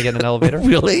I feel when I get in an elevator.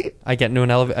 Really? I get into an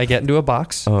I get into a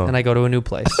box and I go to a new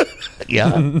place.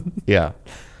 Yeah. Yeah.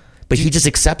 But he just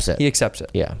accepts it. He accepts it.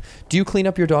 Yeah. Do you clean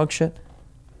up your dog shit?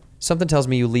 Something tells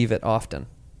me you leave it often.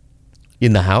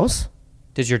 In the house?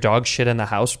 Does your dog shit in the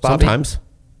house, Bobby? Sometimes.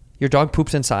 Your dog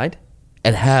poops inside?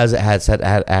 It had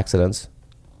accidents.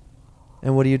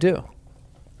 And what do? Do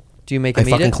you make him I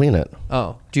eat fucking it? clean it.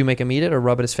 Oh. Do you make him eat it or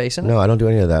rub his face in it? No, I don't do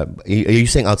any of that. Are you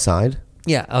saying outside?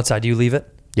 Yeah, outside. Do you leave it?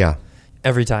 Yeah.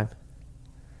 Every time.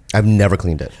 I've never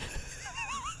cleaned it.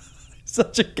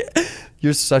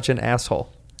 You're such an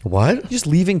asshole. What? You're just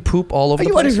leaving poop all over Are the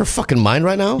you place. out of your fucking mind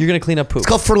right now? You're going to clean up poop. It's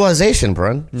called fertilization,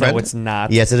 Brun. No, it's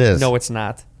not. Yes, it is. No, it's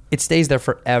not. It stays there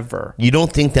forever. You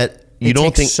don't think that... It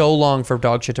takes so long for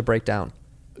dog shit to break down.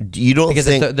 You don't Because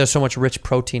think... there's so much rich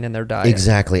protein in their diet.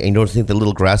 Exactly. And you don't think the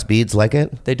little grass beads like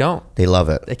it? They don't. They love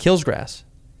it. It kills grass.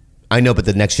 I know, but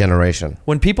the next generation...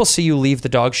 When people see you leave the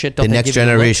dog shit, don't The they next give you a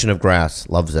look? generation of grass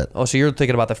loves it. Oh, so you're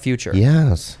thinking about the future.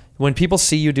 Yes. When people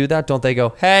see you do that, don't they go,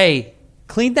 hey,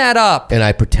 clean that up? And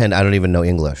I pretend I don't even know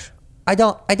English. I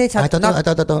don't. I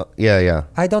don't. Yeah, yeah.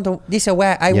 I don't. This a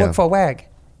WAG. I Yeah. work for WAG.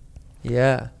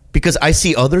 Yeah. Because I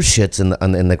see other shits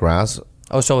in the grass.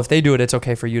 Oh, so if they do it, it's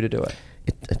okay for you to do it.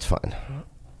 It's fine.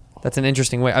 That's an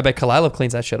interesting way. I bet Kalila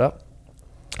cleans that shit up.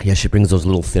 Yeah, she brings those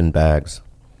little thin bags.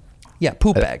 Yeah,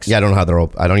 poop bags. Yeah, I don't know how they're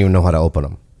I don't even know how to open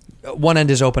them. One end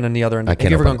is open and the other end. I Have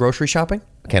can't you ever open gone it. grocery shopping?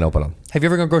 I can't open them. Have you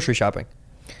ever gone grocery shopping?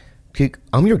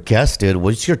 I'm your guest, dude.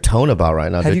 What's your tone about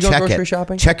right now? Have dude? you gone Check grocery it.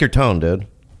 shopping? Check your tone, dude.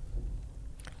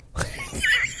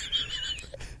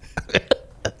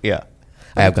 Yeah,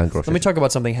 I have gone grocery. Let me talk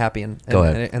about something happy and Go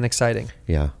ahead. and exciting.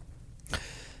 Yeah,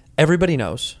 Everybody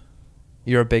knows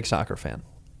you're a big soccer fan.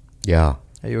 yeah.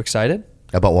 Are you excited?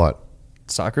 About what?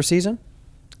 Soccer season?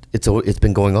 It's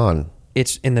been going on.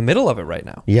 It's in the middle of it right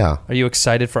now. Yeah. Are you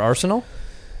excited for Arsenal?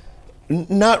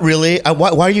 Not really.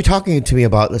 Why are you talking to me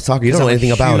about the soccer? You don't know I'm a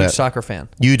anything about huge it. Soccer fan.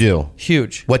 You do.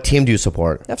 Huge. What team do you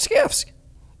support? Evskevsk.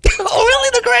 Oh,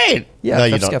 really? The great. Yeah, No,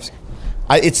 you Evskevsk.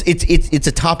 don't. It's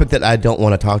a topic that I don't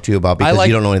want to talk to you about because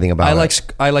you don't know anything about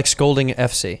it. I like Scolding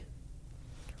FC.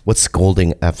 What's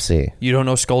Scolding FC? You don't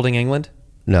know Scolding England?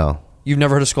 No, You've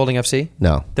never heard of Scolding FC?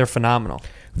 no. They're phenomenal.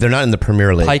 They're not in the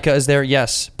Premier League. Pica is there?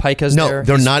 Yes. Pica's No, there.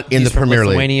 they're not in He's the from Premier League.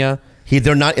 Lithuania.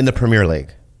 They're not in the Premier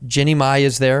League. Jenny Mai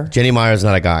is there. Jenny Meyer's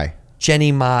not a guy.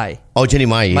 Jenny Mai. Oh, Jenny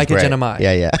Meyer. He's Micah great. Jenny Mai.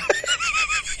 Yeah, yeah.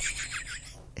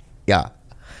 Yeah.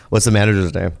 What's the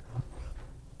manager's name?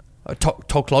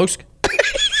 Toklosk.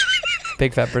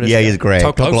 Big fat British Yeah, guy. he's great.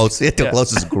 Toklosk. Toklos. Yeah,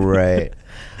 Toklos is great.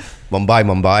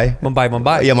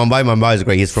 Mumbai. Yeah, Mumbai is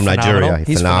great. He's from Nigeria.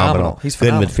 He's phenomenal. He's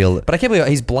phenomenal. Good midfielder. But I can't believe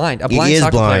he's blind. A He blind is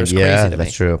soccer player blind. is crazy Yeah, to that's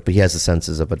me. true. But he has the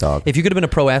senses of a dog. If you could have been a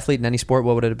pro athlete in any sport,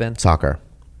 what would it have been? Soccer.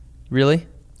 Really?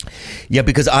 Yeah,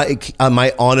 because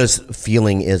my honest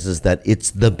feeling is that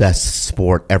it's the best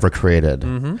sport ever created.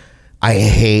 Mm-hmm. I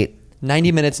hate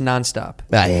 90 minutes nonstop.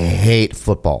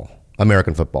 football,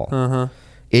 American football. Uh-huh.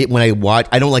 When I watch,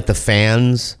 I don't like the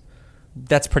fans.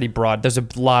 That's pretty broad. There's a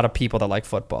lot of people that like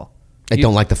football. I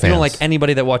don't like the You don't fans. like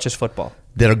anybody that watches football.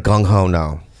 That are gung ho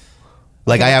now.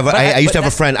 Like Okay, I used to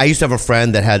have a friend. I used to have a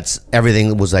friend that had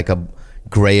everything was like a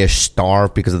grayish star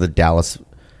because of the Dallas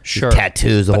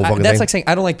tattoos. The But whole fucking that's thing. like saying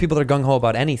I don't like people that are gung ho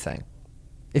about anything.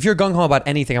 If you're gung ho about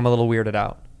anything, I'm a little weirded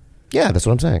out. Yeah, that's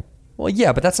what I'm saying. Well,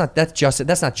 yeah, but that's not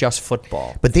just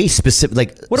football. But they specific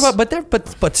like What about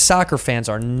but soccer fans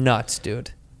are nuts,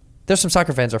 dude. There's some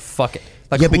soccer fans are fucking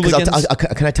like yeah, because hooligans.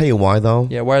 can I tell you why though?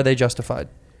 Yeah, why are they justified?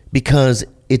 Because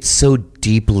it's so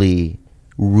deeply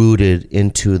rooted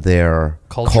into their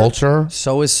culture.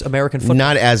 So is American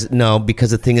football. Because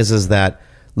the thing is that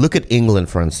look at England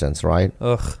for instance, right?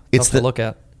 Ugh, It's tough to look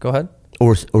at. Go ahead.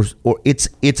 Or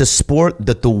it's a sport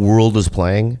that the world is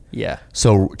playing. Yeah.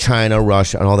 So China,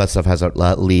 Russia, and all that stuff has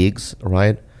leagues,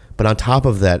 right? But on top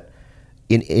of that,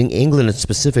 in England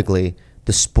specifically,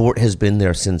 the sport has been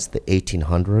there since the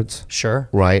 1800s. Sure.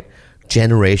 Right?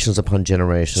 Generations upon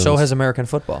generations. So has American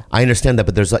football. I understand that,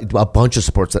 but there's like a bunch of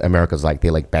sports that America's like. They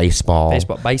like baseball,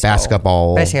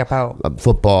 basketball,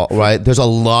 football, right? There's a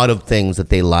lot of things that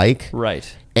they like. Right.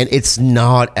 And it's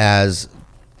not as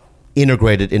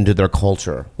integrated into their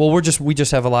culture. Well, we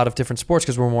just have a lot of different sports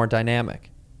because we're more dynamic.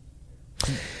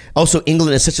 Also,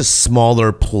 England is such a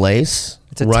smaller place.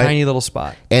 It's a right? tiny little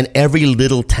spot. And every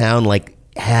little town like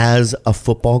has a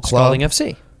football club. Scalding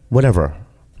FC. Whatever.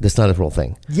 That's not a real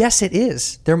thing. Yes, it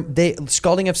is.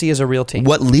 Scalding FC is a real team.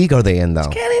 What league are they in though?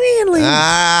 Canadian league.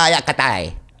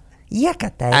 Yakatai.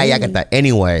 Yakatai.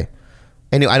 Anyway,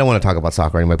 I don't want to talk about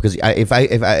soccer anymore because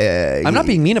I'm not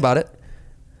being mean about it.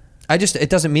 It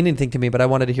doesn't mean anything to me, but I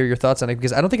wanted to hear your thoughts on it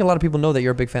because I don't think a lot of people know that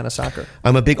you're a big fan of soccer.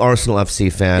 I'm a big Arsenal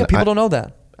FC fan. Yeah, people don't know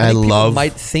that. I think people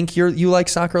might think you like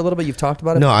soccer a little bit. You've talked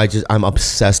about it. No, I'm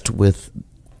obsessed with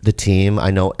the team.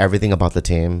 I know everything about the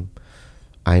team.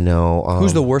 I know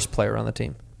who's the worst player on the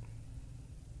team?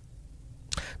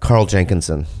 Carl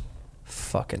Jenkinson.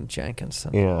 Fucking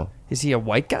Jenkinson. Yeah. Is he a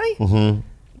white guy? Mm-hmm.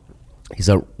 He's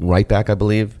a right back, I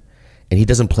believe, and he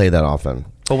doesn't play that often.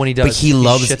 But when he does, he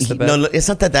loves. shits the bed. No, it's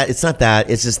not that. It's not that.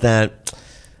 It's just that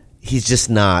he's just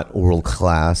not world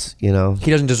class. You know,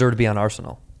 he doesn't deserve to be on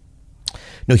Arsenal.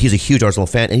 No, he's a huge Arsenal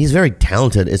fan, and he's very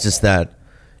talented. It's just that,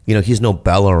 he's no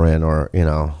Bellerin or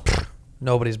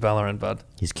Nobody's Bellerin, bud.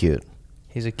 He's cute.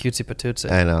 He's a cutesy patootsy.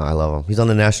 I know. I love him. He's on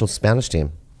the national Spanish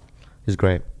team. He's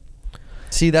great.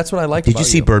 See, that's what I like. Did you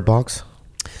see Bird Box?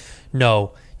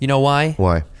 No. You know why?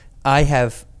 Why? I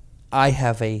have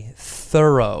a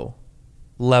thorough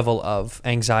level of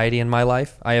anxiety in my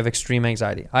life. I have extreme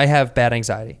anxiety. I have bad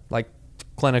anxiety, like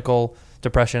clinical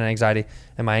depression and anxiety,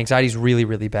 and my anxiety is really,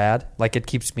 really bad. Like it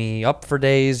keeps me up for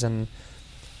days, and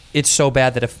it's so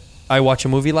bad that if I watch a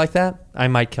movie like that, I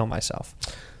might kill myself.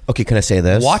 Okay, can I say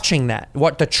this? Watching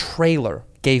the trailer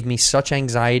gave me such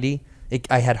anxiety.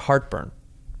 I had heartburn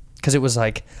because it was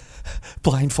like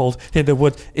blindfold in the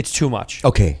wood. It's too much.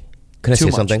 Okay, can I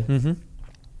say something? Mm-hmm.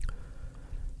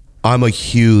 I'm a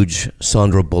huge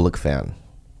Sandra Bullock fan.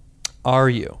 Are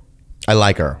you? I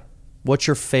like her. What's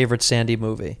your favorite Sandy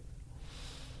movie?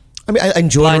 I mean, I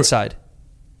enjoy Blindside.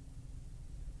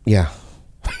 Yeah.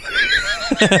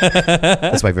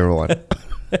 That's my favorite one.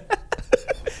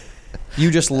 You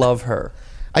just love her.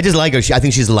 I just like her. I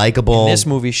think she's likable. In this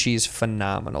movie, she's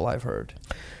phenomenal, I've heard.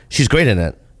 She's great in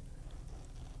it.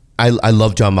 I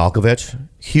love John Malkovich.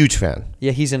 Huge fan.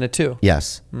 Yeah, he's in it too.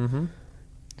 Yes. Mm-hmm.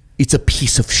 It's a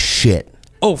piece of shit.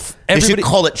 Oh, they should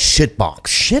call it Shitbox.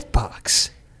 Shitbox.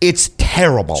 It's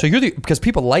terrible. So because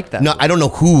people like that. No, I don't know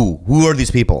who. Who are these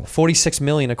people? 46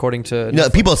 million according to... No,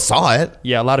 people saw it.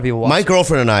 Yeah, a lot of people watched My it.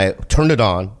 girlfriend and I turned it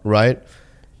on, right?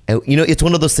 And it's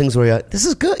one of those things where this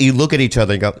is good. You look at each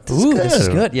other and go, this is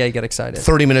good. Yeah, you get excited.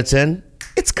 30 minutes in,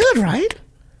 it's good, right?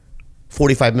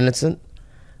 45 minutes in,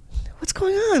 what's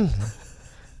going on?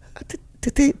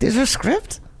 There's a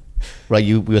script? Right,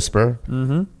 you whisper.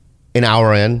 Mm-hmm. An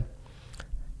hour in,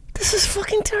 this is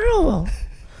fucking terrible.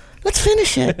 Let's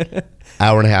finish it.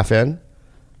 Hour and a half in,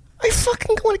 I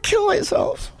fucking want to kill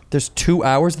myself. There's 2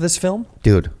 hours of this film?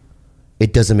 Dude,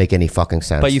 it doesn't make any fucking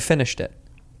sense. But you finished it.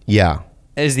 Yeah.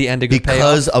 Is the ending good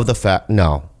because payoff? of the fact?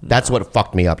 No, that's what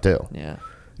fucked me up too. Yeah.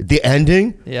 The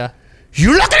ending? Yeah.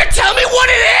 You're not gonna tell me what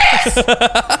it is.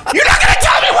 You're not gonna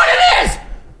tell me what it is.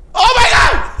 Oh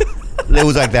It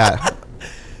was like that.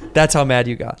 That's how mad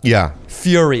you got. Yeah.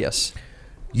 Furious.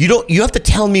 You have to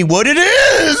tell me what it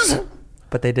is.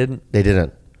 But they didn't. They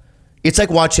didn't. It's like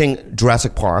watching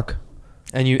Jurassic Park,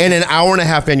 And an hour and a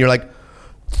half in, you're like,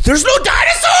 "There's no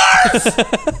dinosaurs!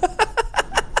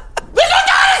 There's no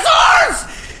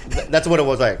dinosaurs!" That's what it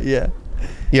was like. Yeah.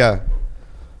 Yeah.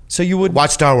 So you would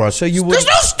Watch Star Wars. So you There's would.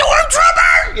 no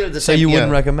stormtrooper. You know, So you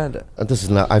wouldn't recommend it. This is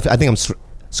not. I think I'm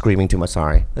screaming too much.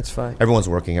 Sorry. That's fine. Everyone's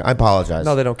working here. I apologize.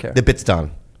 No, they don't care. The bit's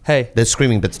done. Hey. The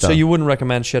screaming bit's done. So you wouldn't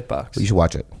recommend Shitbox? You should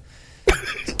watch it.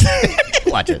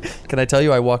 Watch it. Can I tell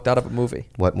you? I walked out of a movie.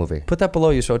 What movie? Put that below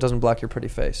you so it doesn't block your pretty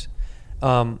face.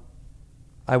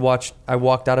 I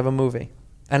walked out of a movie,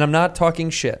 and I'm not talking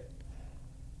shit,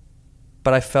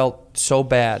 but I felt so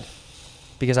bad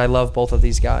because I love both of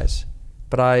these guys.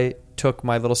 But I took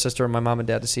my little sister and my mom and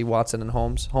dad to see Watson and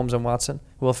Holmes and Watson,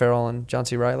 Will Ferrell and John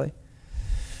C. Reilly.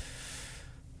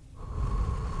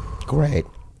 Great.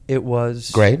 It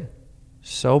was Great.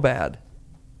 so bad.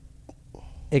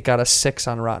 It got a 6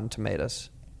 on Rotten Tomatoes.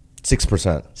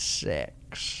 6%.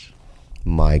 6.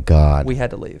 My God. We had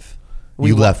to leave.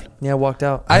 You left. Yeah, I walked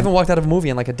out. I haven't walked out of a movie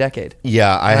in like a decade.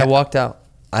 Yeah, I walked out.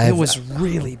 I It have- was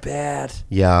really bad.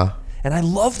 Yeah. And I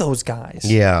love those guys.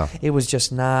 Yeah. It was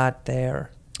just not there.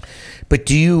 But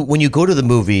when you go to the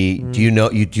movie, do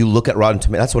you look at Rotten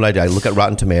Tomatoes? That's what I did. I look at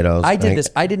Rotten Tomatoes. I did this.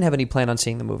 I didn't have any plan on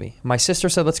seeing the movie. My sister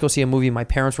said, let's go see a movie. My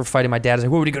parents were fighting. My dad was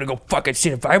like, where are you going to go fucking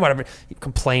see it? I want to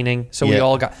complaining. So we Yeah.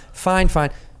 all got, fine.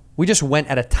 We just went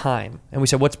at a time. And we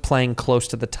said, what's playing close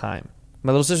to the time?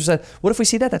 My little sister said, what if we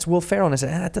see that? That's Will Ferrell. And I said,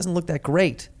 that doesn't look that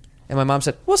great. And my mom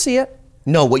said, we'll see it.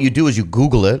 No, what you do is you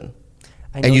Google it,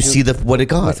 I know, and you dude, see what it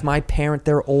got. With my parent,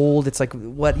 they're old. It's like,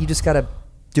 what? You just got to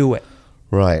do it.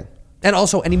 Right. And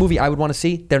also, any movie I would want to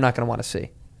see, they're not going to want to see.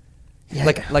 Yeah.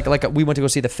 Like we went to go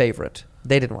see The Favorite.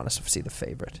 They didn't want us to see The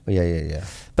Favorite. Yeah.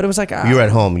 But it was like... You were at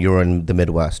home. You were in the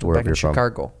Midwest, wherever back in you're from.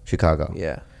 Chicago. Chicago.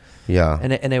 Yeah. Yeah.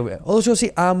 And they were, let's go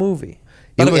see a movie.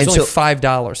 By the way, it's And only so-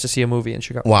 $5 to see a movie in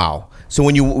Chicago. Wow. So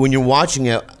when you're watching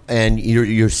it and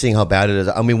you're seeing how bad it is,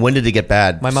 I mean, when did it get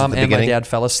bad? My Just mom at the and my beginning? dad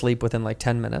fell asleep within like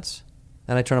 10 minutes.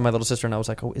 And I turned to my little sister and I was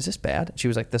like, oh, is this bad? And she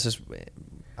was like,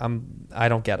 I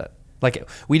don't get it. Like,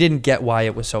 we didn't get why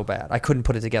it was so bad. I couldn't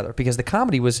put it together because the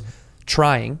comedy was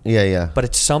trying. Yeah.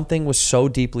 But something was so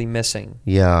deeply missing.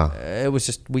 Yeah. It was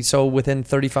just, within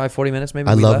 35, 40 minutes maybe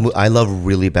I we left. love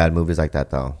really bad movies like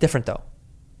that though. Different though.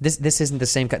 This isn't the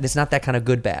same. It's not that kind of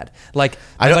good bad. Like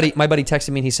I my buddy texted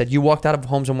me and he said, "You walked out of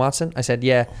Holmes and Watson." I said,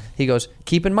 "Yeah." He goes,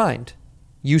 "Keep in mind,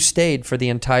 you stayed for the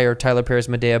entire Tyler Perry's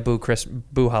Medea Boo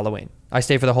Halloween. I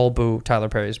stayed for the whole Tyler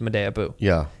Perry's Medea Boo.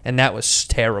 Yeah. And that was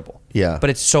terrible. Yeah. But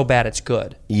it's so bad it's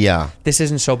good. Yeah. This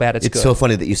isn't so bad it's good. It's so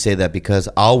funny that you say that because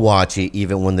I'll watch it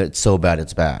even when it's so bad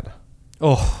it's bad.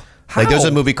 Oh, how? Like there's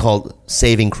a movie called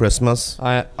Saving Christmas.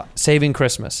 Saving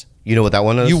Christmas. You know what that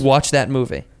one is? You watched that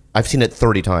movie. I've seen it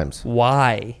 30 times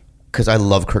Why? because I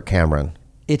love Kirk Cameron.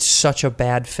 It's such a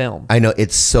bad film. I know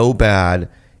it's so bad,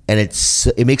 and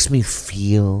it makes me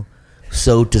feel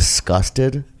so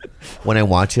disgusted when I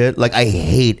watch it. Like I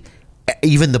hate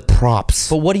even the props.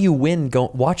 But what do you win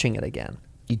watching it again?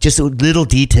 Just little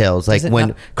details, like Is it when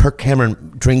not- Kirk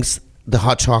Cameron drinks the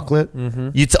hot chocolate.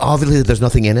 It's obviously there's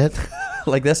nothing in it.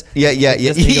 Like this? Yeah.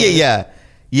 This thing goes-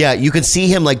 Yeah, you can see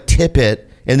him like tip it,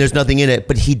 and there's nothing in it,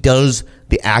 but he does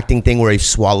the acting thing where he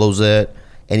swallows it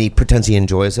and he pretends he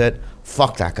enjoys it.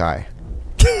 Fuck that guy.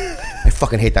 I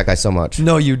fucking hate that guy so much.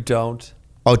 No, you don't.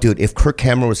 Oh, dude, if Kirk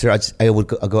Cameron was here, I would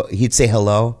go. He'd say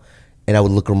hello, and I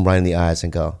would look him right in the eyes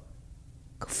and go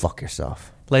fuck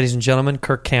yourself. Ladies and gentlemen,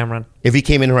 Kirk Cameron. If he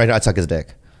came in right now, I'd suck his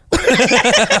dick.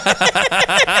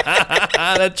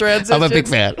 That transition. I'm a big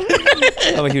fan.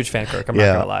 I'm a huge fan, Kirk. I'm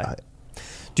Yeah. not gonna lie.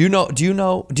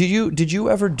 Did you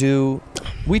ever do?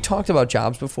 We talked about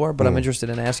jobs before, but I'm interested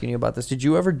in asking you about this. Did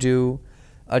you ever do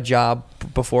a job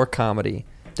before comedy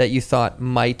that you thought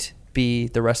might be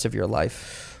the rest of your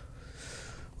life?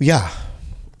 Yeah,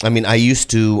 I mean, I used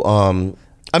to.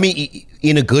 I mean,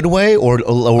 in a good way, or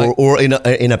in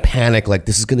a panic, like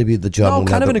this is going to be the job.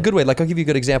 No, kind of in a good way. Like I'll give you a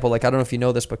good example. Like I don't know if you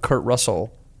know this, but Kurt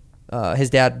Russell, his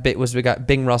dad was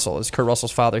Bing Russell, is Kurt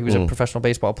Russell's father. He was a professional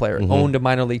baseball player, owned a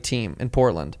minor league team in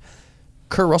Portland.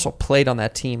 Kurt Russell played on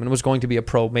that team and was going to be a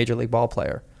pro major league ball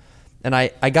player. And I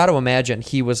got to imagine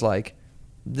he was like,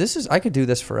 I could do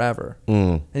this forever.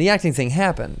 And the acting thing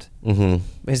happened.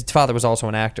 His father was also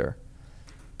an actor.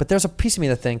 But there's a piece of me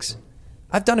that thinks,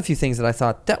 I've done a few things that I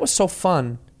thought, that was so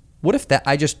fun. What if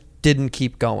I just didn't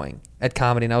keep going at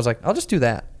comedy? And I was like, I'll just do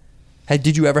that.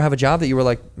 Did you ever have a job that you were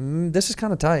like, this is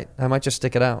kind of tight. I might just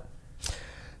stick it out?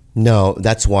 No,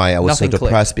 that's why I was Nothing so clicked.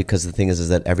 depressed because the thing is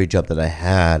that every job that I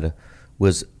had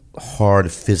was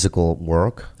hard physical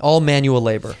work. All manual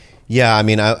labor. Yeah, I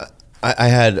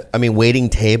mean, waiting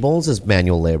tables is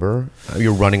manual labor.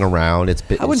 You're running around. It's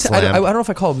I wouldn't. I don't know if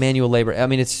I call it manual labor. I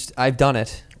mean, I've done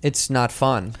it. It's not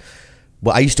fun.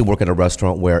 Well, I used to work at a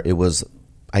restaurant where it was,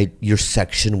 your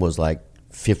section was like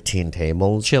 15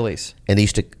 tables. Chili's. And they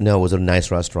used to, no, it was a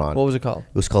nice restaurant. What was it called?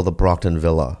 It was called the Brockton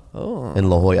Villa. Oh. In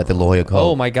La Jolla, at the La Jolla Cove.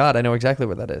 Oh my God, I know exactly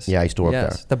what that is. Yeah, I used to work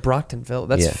there. The Brockton Villa.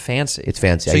 That's Yeah. fancy. It's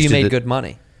fancy. So I you used to made do- good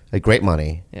money. Like great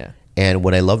money. Yeah. And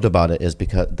what I loved about it is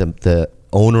because the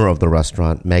owner of the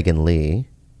restaurant, Megan Lee,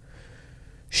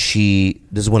 this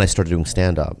is when I started doing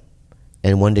stand-up.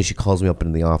 And one day she calls me up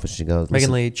in the office. She goes, Megan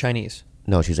 "Listen." Lee, Chinese.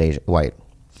 No, she's Asian, white.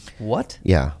 What?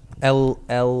 Yeah. L.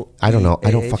 I don't know.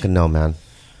 I don't E-A-H? fucking know, man.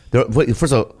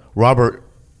 First of all, Robert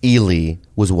E. Lee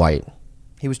was white.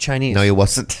 He was Chinese. No, he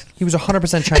wasn't. He was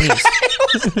 100% Chinese.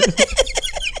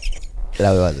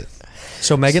 No, he wasn't.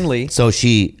 So Megan Lee. So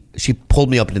she pulled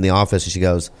me up into the office and she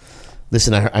goes,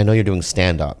 "Listen, I know you're doing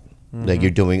stand up, like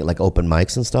you're doing like open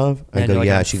mics and stuff." I Man, go, you're like,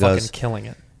 "Yeah." I'm She fucking goes, killing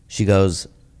it. "She goes,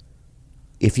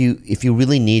 if you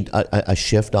really need a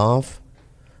shift off,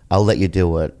 I'll let you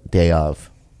do it day of."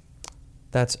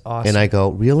 That's awesome. And I go,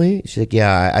 "Really?" She's like,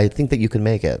 "Yeah, I think that you can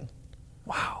make it."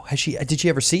 Wow. Did she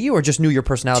ever see you, or just knew your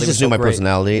personality? She just was so knew my great?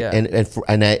 personality, Yeah.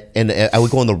 and I would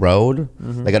go on the road,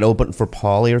 like I'd open for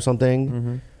Pauly or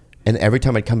something, and every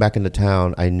time I'd come back into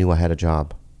town, I knew I had a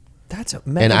job. That's a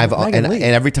And Megan Lee.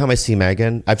 every time I see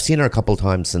Megan, I've seen her a couple of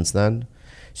times since then.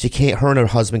 Her and her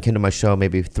husband came to my show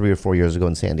maybe 3 or 4 years ago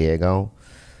in San Diego,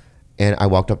 and I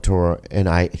walked up to her and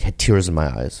I had tears in my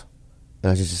eyes, and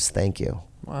I was just thank you.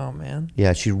 Wow, man.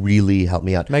 Yeah, she really helped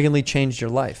me out. Megan Lee changed your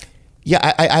life.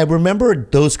 Yeah, I remember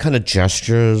those kind of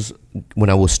gestures when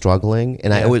I was struggling,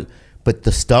 and I always. But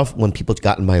the stuff when people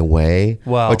got in my way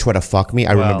Wow. or try to fuck me,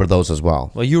 I remember those as well.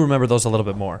 Well, you remember those a little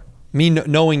bit more. Me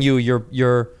knowing you,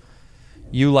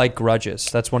 you like grudges.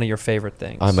 That's one of your favorite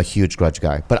things. I'm a huge grudge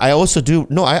guy, but I also do.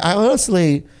 No, I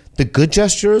honestly, the good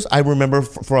gestures I remember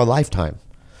for a lifetime.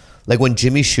 Like when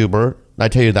Jimmy Schubert, did I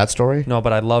tell you that story? No,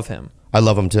 but I love him. I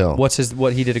love him too.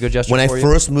 What he did a good gesture When I for you?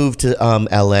 first moved to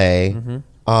LA,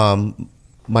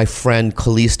 my friend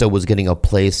Kallista was getting a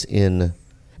place in.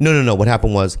 No. What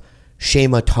happened was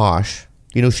Shema Tosh.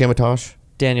 You know Shema Tosh?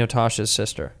 Daniel Tosh's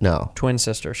sister. No. Twin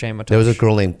sister, Shema Tosh. There was a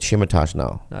girl named Shema Tosh.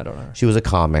 No, I don't know her. She was a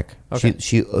comic. Okay.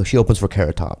 She opens for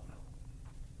Carrot Top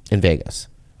in Vegas.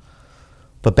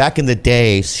 But back in the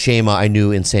day, Shema I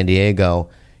knew in San Diego,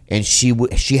 and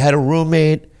she had a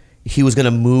roommate. He was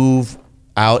gonna move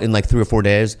out in like 3 or 4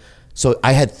 days, so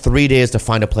I had 3 days to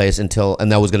find a place and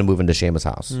I was gonna move into Shema's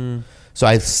house. So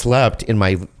I slept in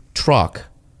my truck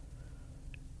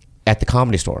at the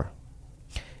Comedy Store,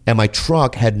 and my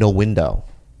truck had no window.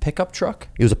 Pickup truck?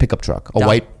 It was a pickup truck, a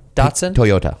white Datsun?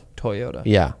 Toyota. Toyota.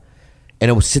 Yeah, and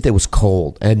it was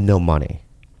cold. I had no money,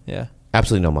 Yeah.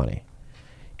 absolutely no money.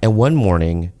 And one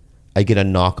morning, I get a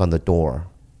knock on the door.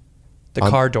 The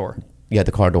car door. Yeah,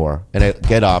 the car door, and I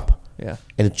get up. Yeah.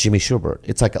 And it's Jimmy Schubert.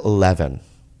 It's like 11.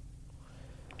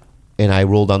 And I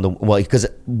rolled on because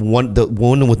the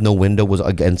one with no window was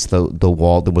against the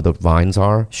wall where the vines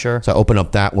are. Sure. So I open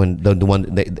up that one, the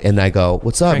one, and I go,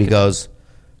 "What's up?" Crank He it. goes,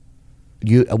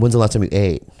 "When's the last time you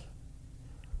ate?"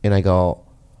 And I go,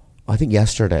 "I think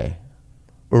yesterday,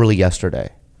 early yesterday."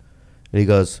 And he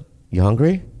goes, "You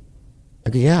hungry?" I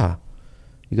go, "Yeah."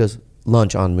 He goes,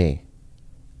 "Lunch on me,"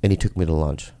 and he took me to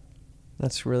lunch,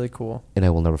 That's really cool. and I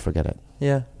will never forget it.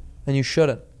 Yeah. And you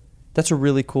shouldn't. That's a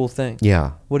really cool thing.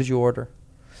 Yeah. What did you order?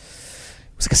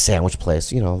 It was like a sandwich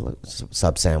place,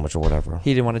 sub sandwich or whatever.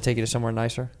 He didn't want to take you to somewhere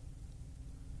nicer?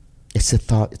 It's a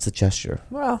thought. It's a gesture.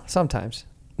 Well, sometimes.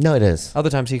 No, it is. Other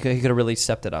times he could have really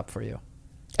stepped it up for you.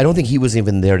 I don't think he was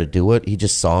even there to do it. He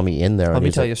just saw me in there. Let and me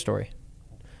he's tell like, you a story.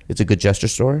 It's a good gesture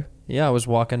story. Yeah, I was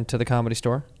walking to the Comedy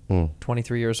Store, Mm.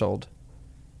 23 years old.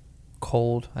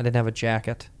 Cold. I didn't have a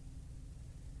jacket.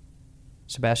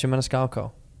 Sebastian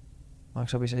Maniscalco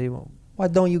walks up. He said, "Why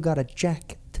don't you got a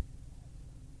jacket?"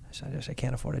 I said, I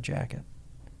can't afford a jacket.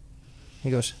 He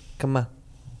goes, "Come on."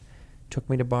 Took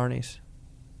me to Barney's.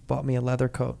 Bought me a leather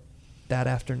coat that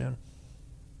afternoon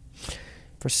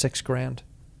for $6,000.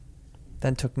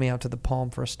 Then took me out to the Palm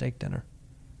for a steak dinner.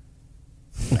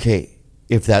 Okay,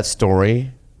 if that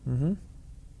story Mm-hmm.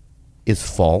 is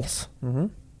false, Mm-hmm.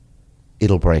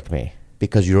 it'll break me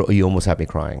because you almost have me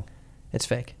crying. It's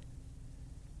fake.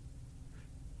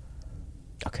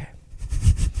 Okay.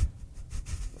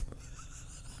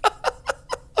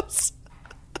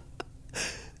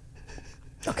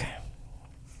 Okay.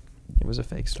 It was a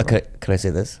fake story. Can I say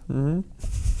this? Mm-hmm.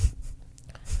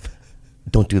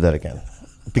 Don't do that again,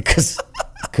 because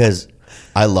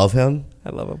I love him. I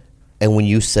love him. And when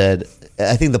you said,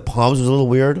 I think the palms was a little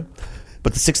weird,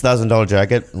 but the $6,000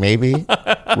 jacket, maybe,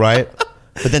 right?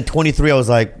 But then 23, I was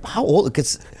like, how old?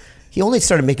 Because he only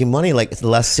started making money like the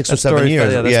last 6 or 7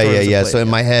 years. Yeah. So in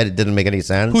my head, it didn't make any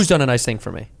sense. Who's done a nice thing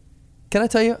for me? Can I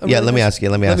tell you? Let me ask you.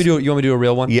 You want me to do a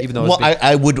real one? Yeah. Even though Well,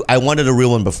 I wanted a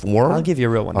real one before. I'll give you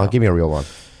a real one. I'll give me a real one.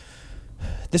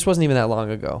 This wasn't even that long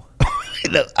ago.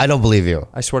 I don't believe you.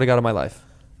 I swear to God on my life.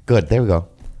 Good. There we go.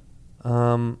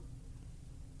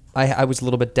 I was a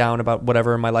little bit down about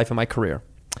whatever in my life and my career.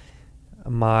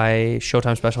 My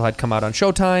Showtime special had come out on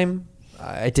Showtime.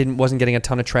 I wasn't getting a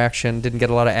ton of traction, didn't get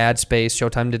a lot of ad space.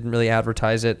 Showtime didn't really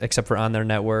advertise it except for on their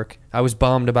network. I was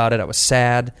bummed about it. I was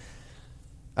sad.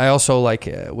 I also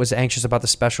was anxious about the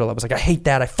special. I was like, I hate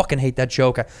that. I fucking hate that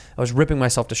joke. I was ripping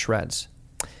myself to shreds.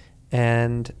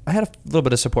 And I had a little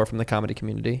bit of support from the comedy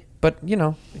community, but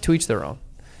to each their own.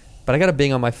 But I got a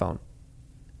bing on my phone,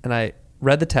 and I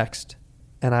read the text,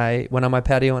 and I went on my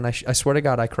patio, and I swear to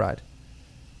God, I cried.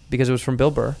 Because it was from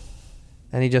Bill Burr,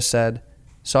 and he just said,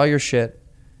 saw your shit,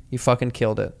 you fucking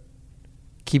killed it,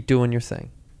 keep doing your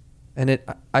thing. And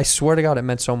I swear to God, it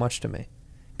meant so much to me,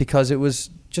 because it was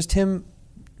just him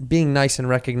being nice and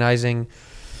recognizing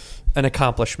an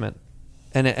accomplishment,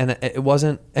 and it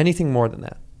wasn't anything more than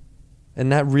that. And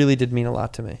that really did mean a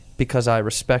lot to me, because I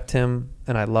respect him,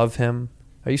 and I love him.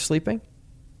 Are you sleeping?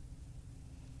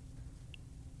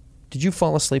 Did you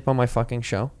fall asleep on my fucking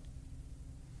show?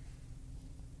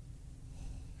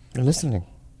 I'm listening.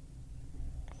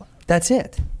 That's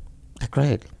it. That's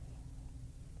great.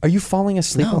 Are you falling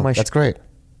asleep on my show? That's great.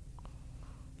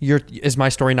 Is my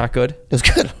story not good? It was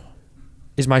good.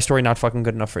 Is my story not fucking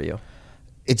good enough for you?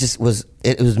 It just was.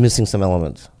 It was missing some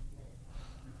elements.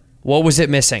 What was it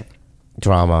missing?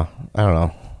 Drama. I don't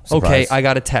know. Surprise. Okay, I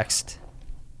got a text.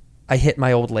 I hit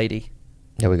my old lady.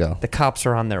 There we go. The cops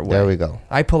are on their way. There we go.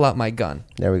 I pull out my gun.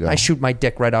 There we go. I shoot my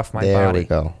dick right off my body. There we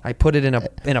go. I put it in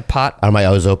a pot. Are my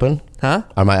eyes open? Huh?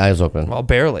 Are my eyes open? Well,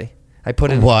 barely. I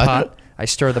put it in What? a pot. I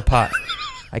stir the pot.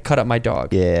 I cut up my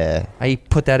dog. Yeah. I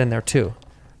put that in there too.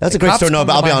 That's a great story. No,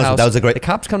 but I'll be honest with you. That was a great... The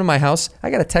cops come to my house.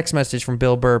 I got a text message from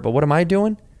Bill Burr, but what am I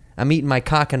doing? I'm eating my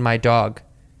cock and my dog.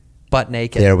 Butt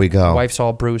naked. There we go. My wife's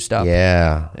all bruised up.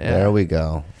 Yeah. There we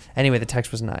go. Anyway, the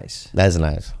text was nice. That is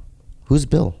nice. Who's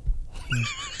Bill?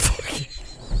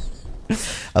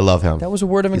 I love him. That was a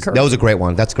word of encouragement. That was a great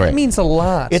one. That's great. It means a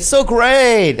lot. It's so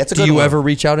great. That's a good one. Do you ever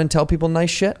reach out and tell people nice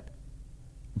shit?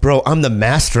 Bro, I'm the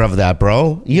master of that,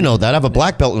 bro. You know that. I have a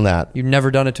black belt in that. You've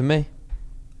never done it to me.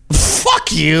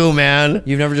 Fuck you, man.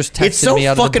 You've never just texted it's so me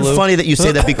out of the fucking blue? funny that you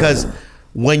say that, because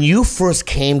when you first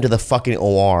came to the fucking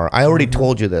OR, I already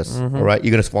told you this, all right?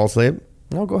 You gonna fall asleep?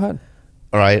 No, go ahead.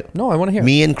 All right? No, I want to hear.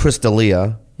 Me and Chris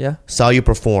D'Elia Yeah. saw you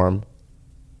perform.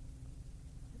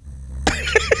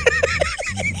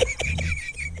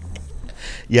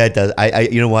 Yeah, it does. I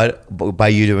you know what? By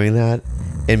you doing that,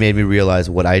 it made me realize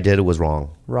what I did was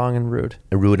wrong. Wrong and rude.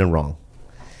 Rude and wrong.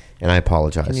 And I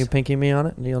apologize. Can you pinky me on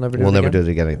it? You'll never do We'll it never again? do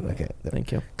it again. Okay.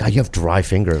 Thank you. God, you have dry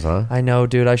fingers, huh? I know,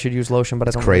 dude. I should use lotion, but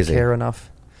I don't crazy. really care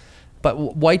enough.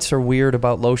 But whites are weird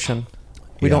about lotion.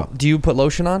 We Yeah. don't. Do you put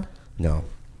lotion on? No.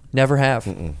 Never have.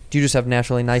 Do you just have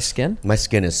naturally nice skin? My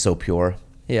skin is so pure.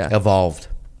 Yeah. Evolved.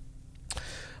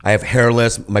 I have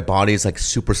hairless. My body's like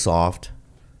super soft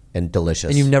and delicious.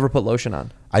 And you've never put lotion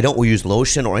on? I don't use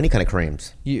lotion or any kind of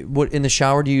creams. What in the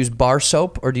shower? Do you use bar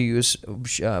soap or do you use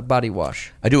body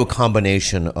wash? I do a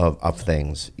combination of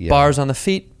things. Yeah. Bars on the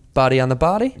feet, body on the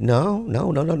body. No.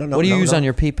 What do you use on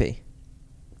your pee-pee?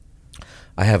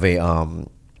 I have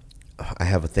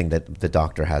a thing that the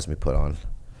doctor has me put on.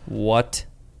 What?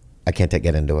 I can't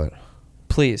get into it.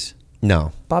 Please,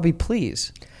 No. Bobby.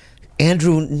 Please,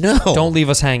 Andrew, no. don't leave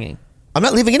us hanging. I'm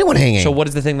not leaving anyone hanging. So what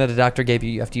is the thing that the doctor gave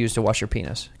you have to use to wash your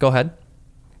penis? Go ahead.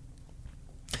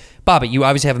 Bobby, you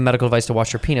obviously have a medical device to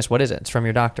wash your penis. What is it? It's from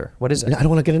your doctor. What is it? I don't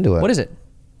want to get into it. What is it?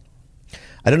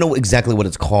 I don't know exactly what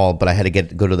it's called, but I had to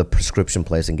go to the prescription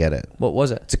place and get it. What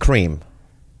was it? It's a cream.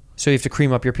 So you have to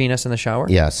cream up your penis in the shower?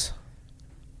 Yes.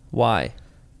 Why?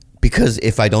 Because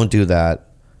if I don't do that,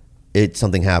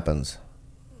 something happens.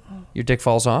 Your dick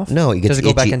falls off? No, it gets Does it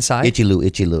go back inside? Itchy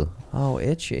loo. Oh,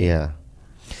 itchy. Yeah.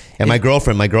 And my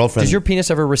girlfriend. Does your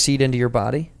penis ever recede into your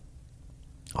body?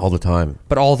 All the time.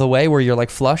 But all the way where you're like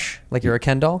flush, like you're a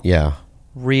Ken doll? Yeah.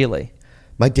 Really?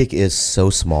 My dick is so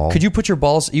small. Could you put your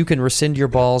balls? You can rescind your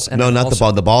balls. And No, then not the also-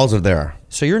 ball. The balls are there.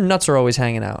 So your nuts are always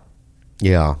hanging out.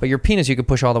 Yeah. But your penis you can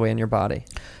push all the way in your body.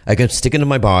 I can stick into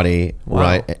my body, Wow.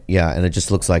 right? Yeah, and it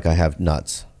just looks like I have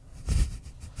nuts.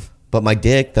 But my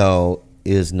dick, though,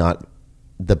 is not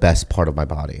the best part of my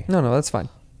body. No, that's fine.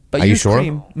 But Are you use sure?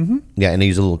 cream. Mm-hmm. Yeah, and I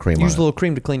use a little cream on Use it. a little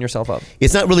cream to clean yourself up.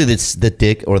 It's not really the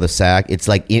dick or the sack. It's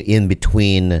like in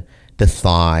between the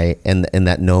thigh and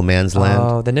that no man's land.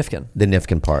 Oh, the Nifkin. The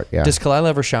Nifkin part, yeah. Does Kalila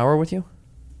ever shower with you?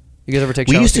 You guys ever take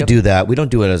showers We used to together? do that. We don't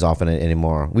do it as often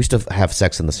anymore. We used to have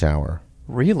sex in the shower.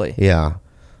 Really? Yeah.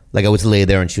 Like I would lay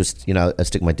there and she was, I'd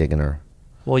stick my dick in her.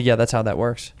 Well, yeah, that's how that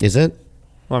works. Is it?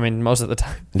 Well, I mean, most of the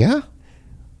time. Yeah.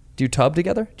 Do you tub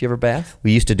together? Do you ever bath?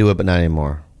 We used to do it, but not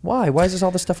anymore. Why? Why is this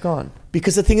all this stuff gone?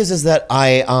 Because the thing is that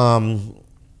I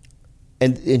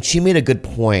and she made a good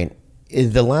point.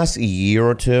 In the last year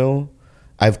or two,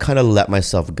 I've kind of let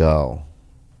myself go.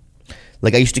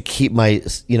 Like I used to keep my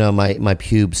my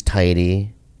pubes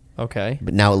tidy, Okay.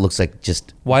 but now it looks like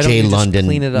just Why don't Jay you just London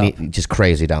clean it up? just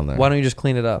crazy down there. Why don't you just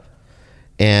clean it up?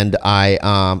 And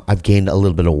I've gained a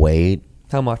little bit of weight,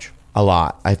 How much? a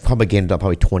lot. I've probably gained up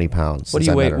probably 20 pounds. What do since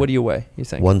you I weigh? met her. What do you weigh? You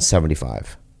think?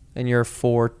 175. And you're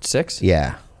 4'6"?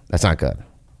 Yeah, that's not good.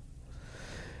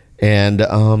 And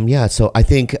so I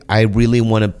think I really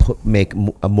want to make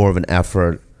more of an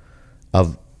effort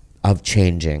of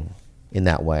changing in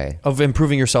that way. Of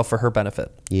improving yourself for her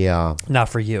benefit, Yeah, not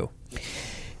for you.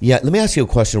 yeah. Let me ask you a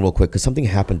question real quick because something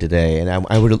happened today, and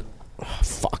I would,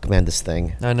 fuck, man, this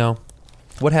thing. I know.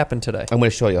 What happened today? I'm going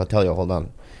to show you. I'll tell you. Hold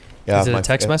on. Yeah, Is it a my-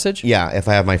 text message? Yeah, if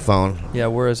I have my phone. Yeah,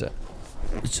 where is it?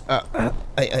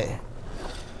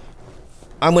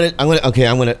 I'm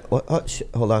gonna.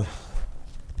 Hold on.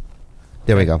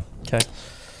 There we go. Okay.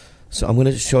 So I'm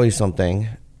gonna show you something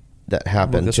that Move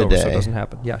happened this today. over so it doesn't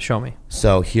happen. Yeah, show me.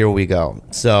 So here we go.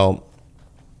 So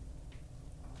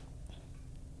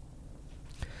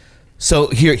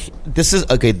here, this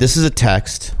is a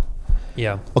text.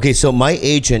 Yeah. Okay, so my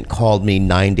agent called me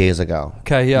 9 days ago.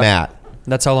 Okay, yeah. Matt,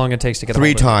 That's how long it takes to get a 3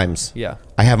 hold of it. times. Yeah.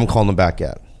 I haven't called him back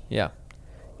yet. Yeah.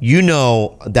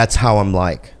 That's how I'm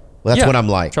like. Well, that's Yeah. what I'm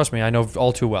like. Trust me, I know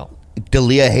all too well.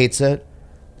 Dalia hates it.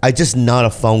 I just not a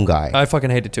phone guy. I fucking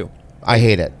hate it too. I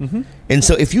hate it. Mm-hmm. And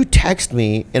so if you text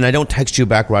me and I don't text you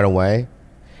back right away,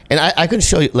 and I can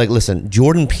show you, like, listen,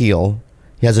 Jordan Peele,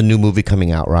 he has a new movie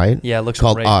coming out, right? Yeah, it looks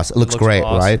called great. Us. It looks great,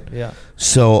 awesome. right? Yeah.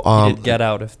 So He did Get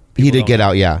Out. If he people did don't Get know.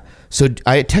 Out, yeah. So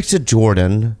I texted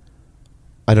Jordan.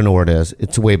 I don't know where it is.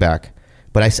 It's way back.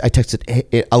 But I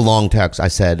texted a long text. I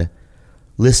said,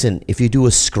 listen, if you do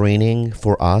a screening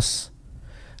for Us,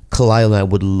 Kalila and I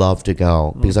would love to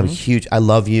go because I'm huge. I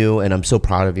love you and I'm so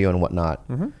proud of you and whatnot.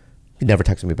 He never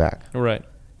texted me back. Right.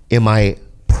 Am I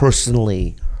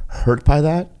personally hurt by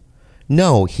that?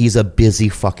 No, he's a busy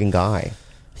fucking guy.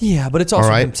 Yeah, but it's also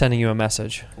All right. him sending you a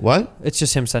message. What? It's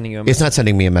just him sending you a message. It's not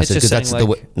sending me a message It's just because that's saying,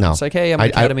 the way. No, It's like, hey, I'm an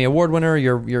Academy Award winner.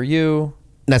 You're you.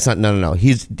 That's not. No.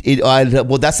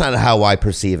 Well, that's not how I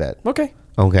perceive it. Okay.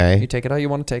 Okay. You take it how you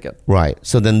want to take it. Right.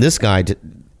 So then this guy.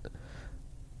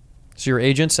 So your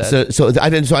agent said. So I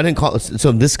didn't call.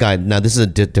 So this guy. Now this is a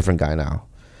different guy now.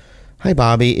 Hi,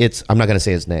 Bobby. I'm not going to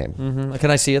say his name. Mhm.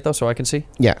 Can I see it though, so I can see?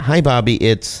 Yeah. Hi, Bobby.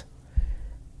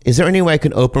 Is there any way I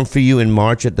can open for you in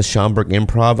March at the Schaumburg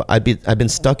Improv? I've been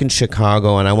stuck in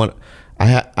Chicago and I want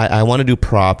to do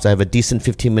props. I have a decent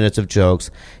 15 minutes of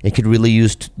jokes and could really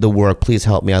use the work. Please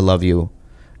help me. I love you.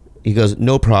 He goes,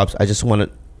 no props. I just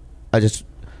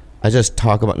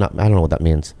talk about. I don't know what that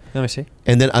means. Let me see.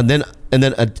 And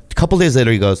then a couple days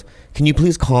later he goes, can you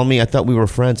please call me? I thought we were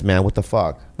friends, man. What the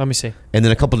fuck? Let me see. And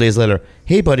then a couple days later,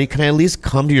 hey buddy, can I at least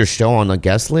come to your show on the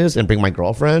guest list and bring my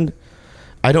girlfriend?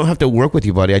 I don't have to work with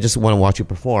you, buddy. I just want to watch you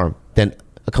perform. Then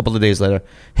a couple of days later,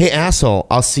 hey asshole,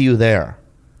 I'll see you there.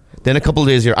 Then a couple of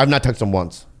days later, I've not texted him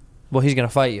once. Well, he's gonna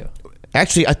fight you.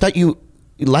 Actually, I thought you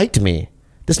liked me.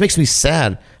 This makes me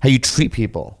sad how you treat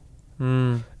people.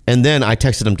 And then I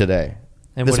texted him today.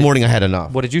 And This morning I had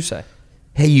enough. What did you say?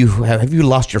 Hey, have you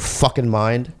lost your fucking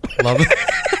mind? Love it.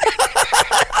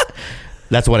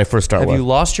 That's what I first started Have with. you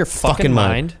lost your fucking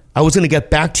mind? I was going to get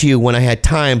back to you when I had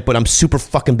time, but I'm super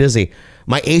fucking busy.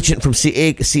 My agent from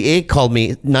CA called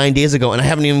me 9 days ago, and I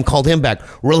haven't even called him back.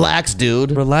 Relax,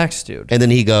 dude. Relax, dude. And then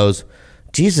he goes,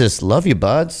 Jesus, love you,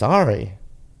 bud. Sorry.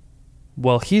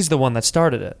 Well, he's the one that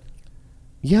started it.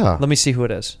 Yeah. Let me see who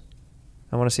it is.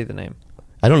 I want to see the name.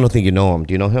 I don't think you know him.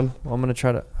 Do you know him? Well, I'm gonna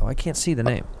try to. Oh, I can't see the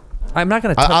name. I'm not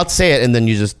gonna. I'll say it, and then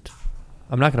you just...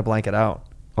 I'm not gonna blank it out.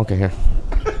 Okay, here.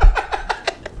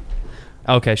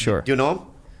 Okay, sure. Do you know him?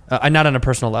 I'm not on a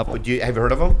personal level. Have you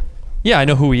heard of him? Yeah, I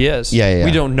know who he is. Yeah.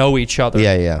 We don't know each other.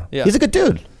 Yeah. He's a good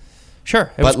dude.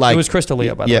 Sure. It But was, it was Chris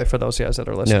D'Elia, by the yeah. way, for those guys that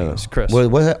are listening. No. It's Chris.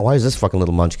 Why is this fucking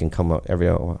little munchkin come up every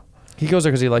hour? He goes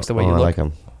there because he likes the way you I look. like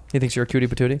him. He thinks you're a cutie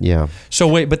patootie. Yeah. So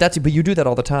wait, but you do that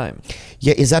all the time.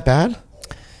 Yeah, is that bad?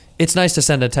 It's nice to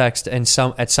send a text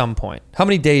at some point. How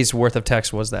many days worth of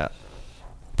text was that?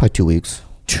 Probably 2 weeks.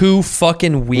 2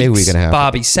 fucking weeks. Maybe we can have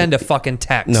Bobby, send a fucking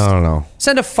text. No.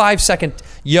 Send a 5-second,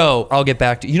 yo, I'll get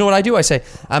back to you. You know what I do? I say,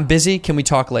 I'm busy. Can we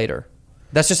talk later?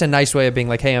 That's just a nice way of being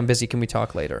like, hey, I'm busy. Can we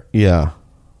talk later? Yeah.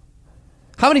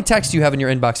 How many texts do you have in your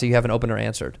inbox that you haven't opened or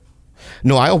answered?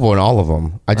 No, I open all of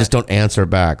them. I just don't answer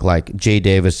back. Like Jay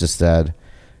Davis just said,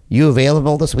 you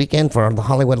available this weekend for the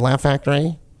Hollywood Laugh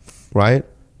Factory? Right?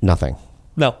 Nothing.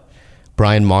 No.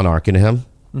 Brian Monarch, you know him?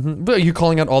 Mm-hmm. But you're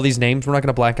calling out all these names. We're not going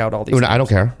to black out all these names. I don't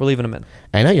care. We're leaving them in.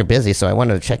 I know you're busy, so I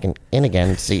wanted to check in again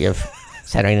and see if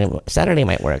Saturday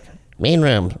might work. Main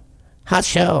room. Hot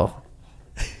show.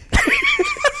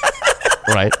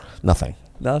 Right? Nothing.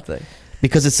 Nothing.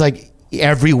 Because it's like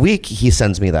every week he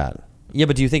sends me that. Yeah,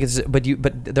 but do you think it's... But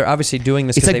they're obviously doing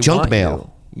this It's because like they junk want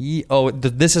mail. you.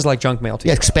 This is like junk mail to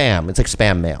Yeah, you. it's spam. It's like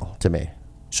spam mail to me.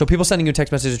 So people sending you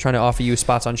text messages trying to offer you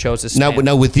spots on shows is spam.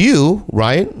 Now with you,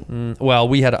 right? Well,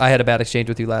 I had a bad exchange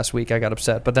with you last week. I got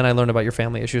upset, but then I learned about your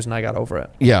family issues and I got over it.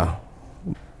 Yeah.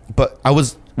 But I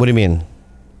was... What do you mean?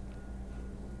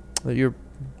 Your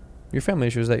family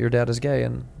issue is that your dad is gay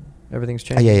and everything's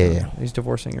changed. Yeah. He's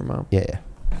divorcing your mom Yeah.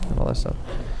 and all that stuff.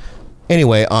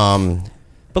 Anyway,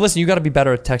 But listen, you got to be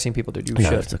better at texting people, dude. You No,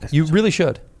 should. it's okay. You really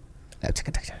should.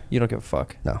 You don't give a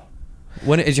fuck. No.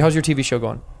 How's your TV show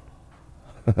going?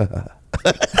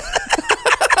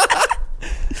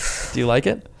 Do you like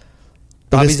it?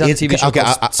 Bobby's on a TV show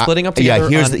called Splitting Up Together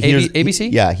on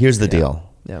ABC? Yeah, here's the deal.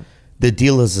 Yeah. The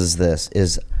deal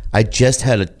is I just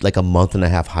had a month and a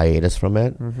half hiatus from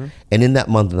it. Mm-hmm. And in that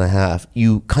month and a half,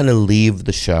 you kind of leave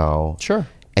the show. Sure.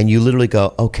 And you literally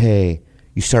go, okay,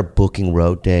 you start booking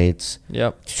road dates.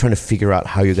 Yep. Just trying to figure out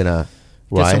how you're going to...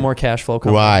 Get some more cash flow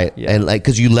coming. Right. Yeah. And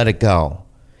because you let it go.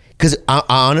 Because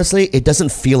honestly, it doesn't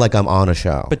feel like I'm on a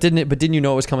show. But didn't you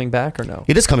know it was coming back or no?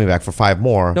 It is coming back for 5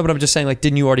 more. No, but I'm just saying,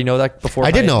 didn't you already know that before?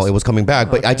 I did know it was coming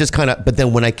back, but I Okay. just but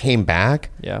then when I came back,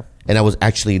 Yeah. and I was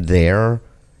actually there,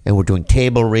 and we're doing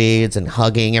table reads and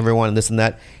hugging everyone and this and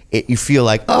that, you feel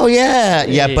like, oh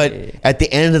yeah. But at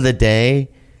the end of the day,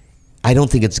 I don't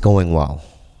think it's going well.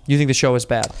 You think the show is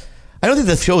bad? I don't think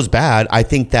the show is bad. I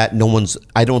think that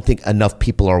I don't think enough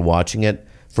people are watching it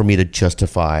for me to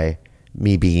justify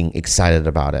me being excited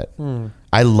about it.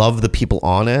 I love the people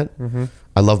on it. Mm-hmm.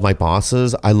 I love my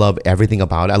bosses. I love everything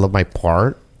about it. I love my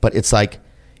part. But it's like,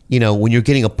 when you're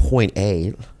getting a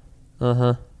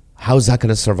 0.8, how's that going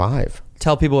to survive?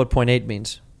 Tell people what 0.8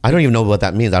 means. I don't even know what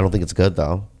that means. I don't think it's good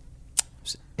though.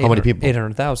 How many people?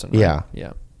 800,000. Right?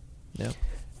 Yeah. Yeah.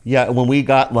 Yeah, when we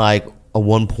got like a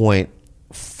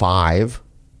 1.5,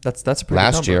 That's a pretty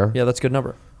Last good number. year. Yeah, that's a good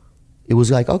number. it was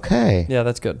like, okay. Yeah,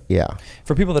 that's good. Yeah.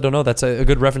 For people that don't know, that's a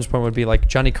good reference point would be like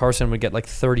Johnny Carson would get like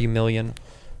 30 million.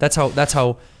 That's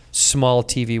how small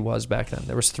TV was back then.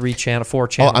 There was 4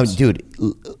 channels. Dude,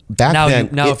 back Now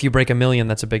then. if you break a million,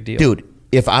 that's a big deal. Dude,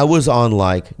 if I was on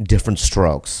like Different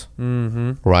Strokes,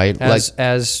 right? As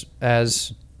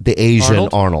the Asian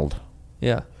Arnold? Arnold,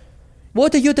 yeah.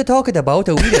 What are you talking about,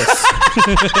 Oedipus?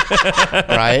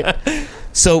 right?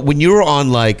 So when you were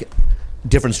on like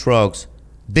Different Strokes,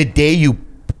 the day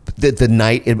the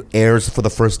night it airs for the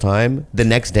first time, the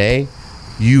next day,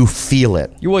 you feel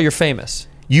it. You're famous.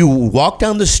 You walk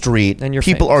down the street And you're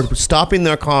people famous. are stopping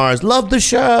their cars, love the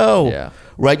show. Yeah.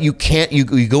 Right? You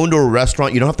go into a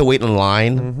restaurant, you don't have to wait in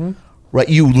line. Right?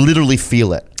 You literally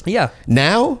feel it. Yeah.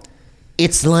 Now,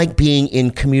 it's like being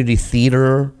in community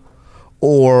theater,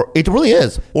 or it really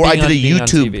is. Or I did a Being on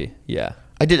YouTube. TV. Yeah.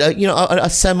 I did a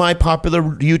semi-popular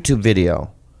YouTube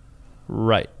video.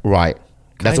 Right. Right.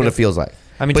 That's what of. it feels like.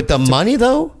 I mean, but the money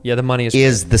though Yeah, the money is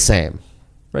is the same,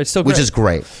 right. Still, which great. is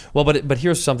great. Well, but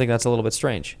here's something that's a little bit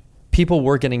strange. People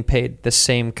were getting paid the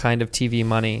same kind of TV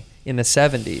money in the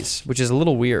 70s, which is a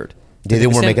little weird. They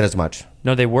weren't making as much.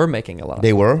 No, they were making a lot.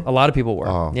 They were? A lot of people were.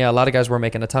 Oh. Yeah, a lot of guys were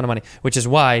making a ton of money, which is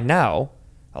why now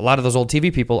a lot of those old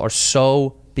TV people are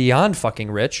so beyond fucking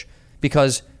rich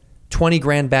because 20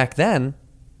 grand back then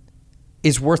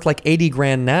is worth like 80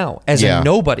 grand now as Yeah. a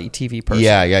nobody TV person.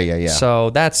 Yeah. So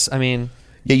that's,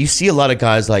 Yeah, you see a lot of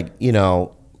guys like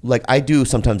like I do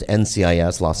sometimes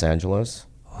NCIS Los Angeles.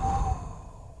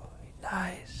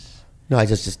 Nice. No, I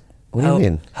just what do you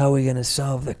mean? How are we going to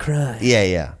solve the crime?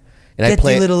 Yeah. And Get I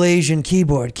play the little Asian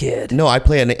keyboard kid. No, I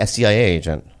play a CIA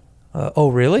agent. oh,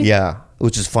 really? Yeah,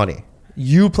 which is funny.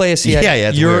 You play a CIA. Yeah,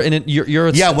 it's You're weird. in it. You're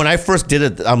a, Yeah, when I first did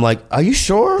it, I'm like, "Are you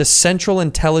sure?" the Central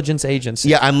Intelligence Agency.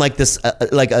 Yeah, I'm like this,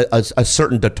 like a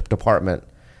certain department.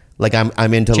 Like I'm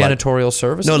into Janitorial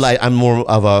services. No, like I'm more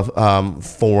of a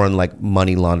foreign like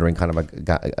money laundering kind of a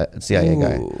guy, a CIA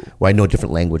guy, where I know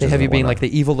different languages. They have you and being whatnot.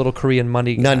 like the evil little Korean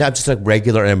money. No, guy. not just like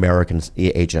regular American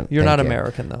agent. You're Thank not you.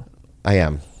 American though. I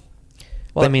am.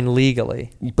 Well, I mean,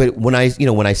 legally. But when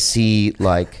I see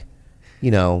like,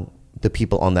 the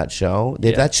people on that show,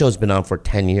 Yeah. that show's been on for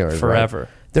 10 years, Forever. right?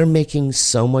 They're making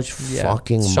so much Yeah,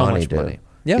 fucking so money, much dude. money.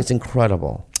 Yeah. It's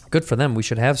incredible. Good for them. We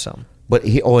should have some. But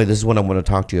this is what I want to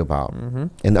talk to you about.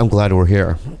 And I'm glad we're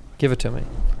here. Give it to me.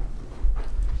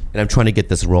 And I'm trying to get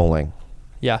this rolling.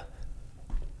 Yeah.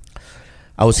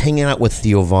 I was hanging out with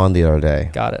Theo Von the other day.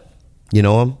 Got it. You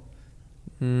know him?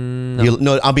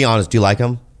 No. I'll be honest. Do you like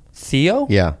him? Theo?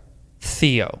 Yeah.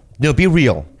 Theo. No, be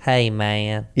real. Hey,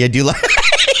 man. Yeah, do you like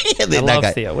I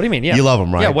love Theo. What do you mean? Yeah. You love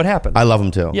him, right? Yeah, what happened? I love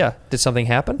him too. Yeah. Did something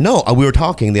happen? No, we were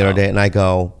talking the Oh. other day, and I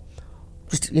go,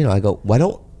 why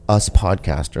don't us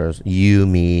podcasters, you,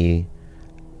 me,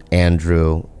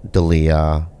 Andrew,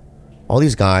 Dalia, all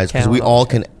these guys, because we Callan, all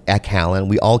okay. can, Callan,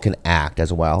 we all can act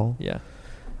as well. Yeah.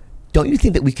 Don't you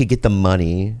think that we could get the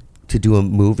money to do a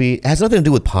movie? It has nothing to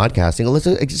do with podcasting. Let's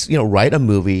just, write a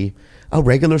movie, a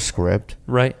regular script,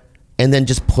 Right. and then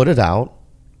just put it out,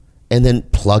 and then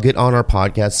plug it on our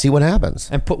podcast, see what happens.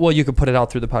 And you could put it out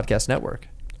through the podcast network.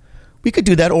 We could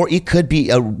do that, or it could be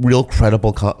a real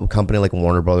credible company like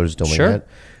Warner Brothers doing Sure. it.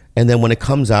 And then when it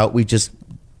comes out, we just,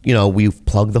 we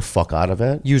plug the fuck out of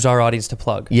it. Use our audience to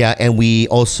plug. Yeah, and we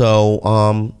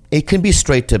also, it can be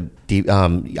straight to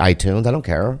iTunes. I don't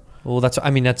care. Well, that's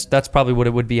probably what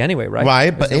it would be anyway, right? Right,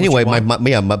 Isn't but that what you anyway,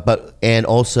 want?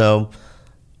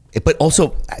 but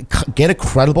also get a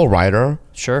credible writer,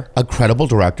 Sure. a credible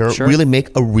director, Sure. really make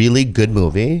a really good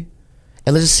movie,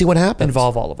 and let's just see what happens.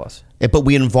 Involve all of us. But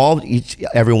we involve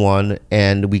everyone,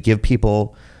 and we give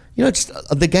people, just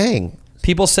the gang.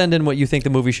 People send in what you think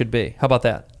the movie should be. How about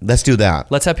that? Let's do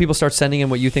that. Let's have people start sending in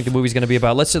what you think the movie's going to be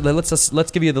about. Let's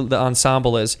give you the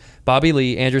ensemble is Bobby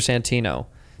Lee, Andrew Santino,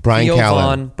 Brian Theo Callan.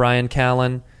 Vaughn, Brian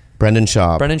Callan, Brendan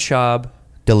Schaub,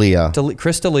 Dalia,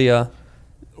 Chris D'Elia,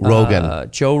 Rogan.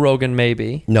 Joe Rogan,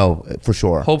 maybe, No, for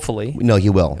sure. hopefully. No,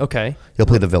 he will. Okay, He'll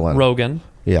play the villain. Rogan.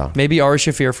 Yeah. Maybe Ari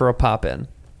Shaffir for a pop in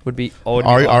would be.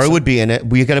 Ari awesome. would be in it.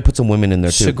 We got to put some women in there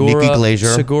too. Segura, Nikki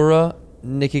Glazer. Segura,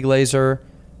 Nikki Glazer,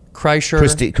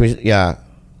 Kreischer, yeah.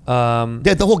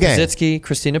 The whole gang. Zitsky,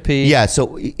 Christina P. Yeah,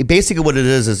 so basically what it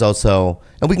is also,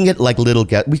 and we can get like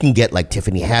we can get like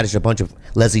Tiffany Haddish, a bunch of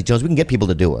Leslie Jones. We can get people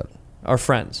to do it. Our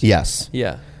friends. Yes.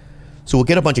 Yeah. So we'll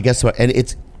get a bunch of guests,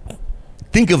 and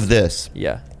think of this.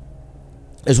 Yeah.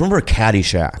 Remember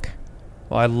Caddyshack?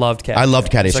 Well, I loved Caddyshack. I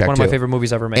loved Caddyshack It's like one of my too. favorite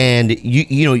movies ever made.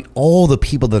 And all the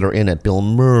people that are in it, Bill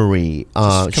Murray,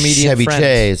 comedian Chevy friends.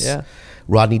 Chase, Yeah.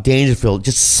 Rodney Dangerfield,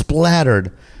 just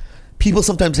splattered. People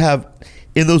sometimes have,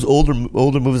 in those older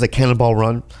movies like Cannonball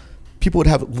Run, people would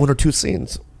have one or two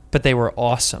scenes. But they were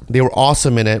awesome. They were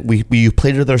awesome in it. We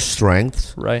played to their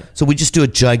strengths. Right. So we just do a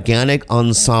gigantic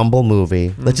ensemble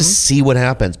movie. Let's just see what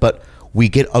happens. But we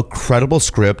get a credible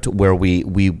script where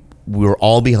we're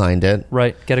all behind it.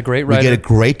 Right. Get a great writer. We get a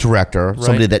great director,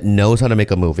 somebody that knows how to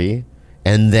make a movie,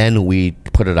 and then we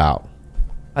put it out.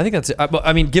 I think that's.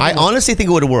 I mean, given I honestly think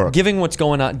it would work. given what's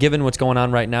going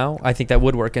on right now, I think that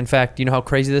would work. In fact, you know how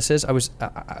crazy this is.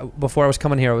 Before I was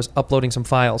coming here, I was uploading some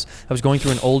files. I was going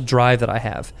through an old drive that I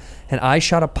have, and I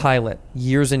shot a pilot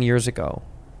years and years ago,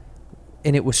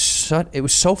 and it was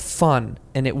so fun,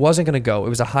 and it wasn't going to go. It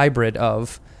was a hybrid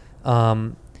of,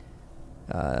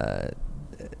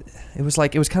 it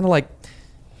was kind of like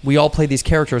we all played these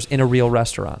characters in a real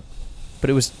restaurant, but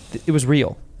it was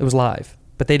real. It was live,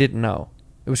 but they didn't know.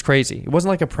 It was crazy. It wasn't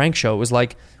like a prank show. It was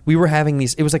like we were having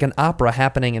these. It was like an opera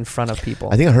happening in front of people.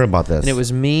 I think I heard about this. And it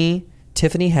was me,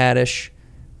 Tiffany Haddish,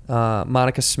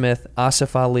 Monica Smith,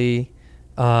 Asif Ali,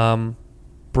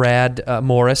 Brad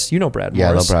Morris. You know Brad Yeah,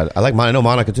 Morris. I know Brad. I know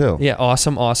Monica too. Yeah,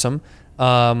 awesome.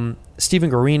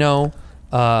 Stephen Garino,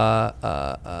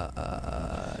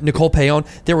 Nicole Payon.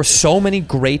 There were so many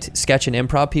great sketch and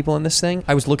improv people in this thing.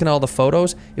 I was looking at all the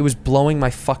photos. It was blowing my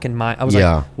fucking mind. I was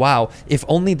Yeah. like, wow, if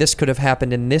only this could have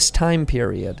happened in this time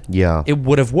period, Yeah. it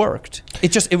would have worked.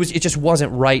 It just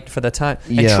wasn't right for the time.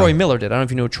 And Yeah. Troy Miller did. I don't know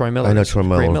if you know who Troy Miller I know is. Troy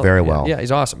Great Miller very well. Yeah,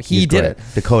 he's awesome. He He's did great. it.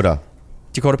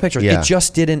 Dakota Pictures. Yeah. It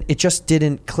just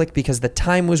didn't click because the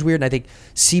time was weird, and I think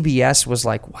CBS was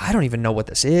like, well, I don't even know what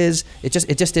this is. It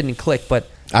just didn't click. But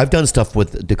I've done stuff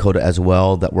with Dakota as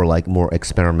well that were like more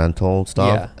experimental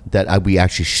stuff Yeah. that we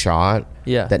actually shot.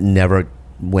 Yeah. That never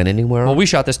went anywhere. well, we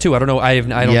shot this too. I don't know. I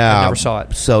never saw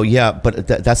it. So yeah, but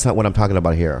that's not what I'm talking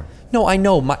about here. No, I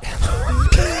know.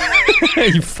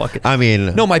 You fucking. I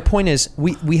mean, No, my point is,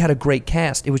 we had a great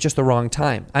cast. It was just the wrong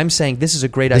time. I'm saying this is a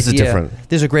great This is idea. different.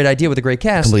 This is a great idea with a great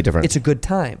cast. Completely different. It's a good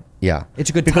time. yeah, It's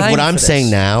a good because time what I'm for this.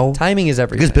 saying now, Timing is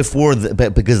everything. Because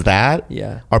because that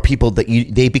Yeah. are people that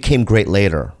they became great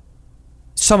later.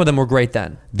 Some of them were great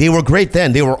then. They were great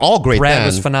then. They were all great Brad then.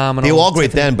 was phenomenal. They were all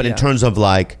great Tiffany- then, but in yeah. terms of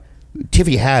like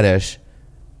Tiffany Haddish,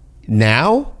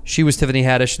 now, She was Tiffany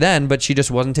Haddish then, but she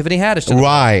just wasn't Tiffany Haddish. to the-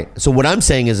 right. So what I'm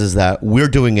saying is that we're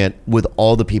doing it with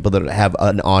all the people that have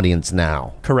an audience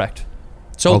now. Correct.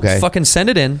 So Okay. fucking send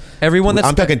it in. Everyone that's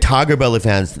I'm talking Tiger Belly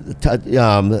fans,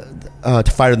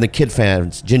 Fire and the Kid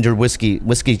fans, Ginger Whiskey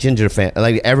Ginger fan,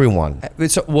 like everyone.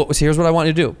 So here's what I want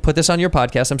you to do. Put this on your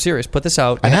podcast. I'm serious. Put this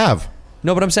out. I have.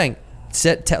 No, but I'm saying,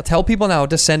 tell people now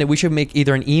to send it. We should make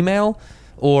either an email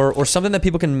or something that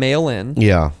people can mail in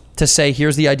Yeah. to say,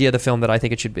 here's the idea of the film that I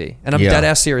think it should be. And I'm Yeah. dead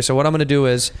ass serious. So what I'm going to do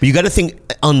is, But you got to think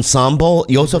ensemble.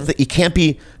 You also it can't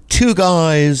be two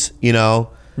guys. You know.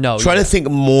 No, Try yeah. to think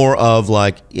more of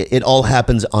like it all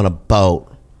happens on a boat.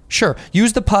 sure,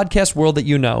 use the podcast world that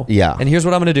you know. Yeah. And here's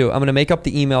what I'm going to do. I'm going to make up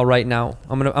the email right now.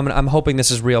 I'm hoping this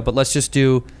is real, but let's just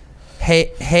do,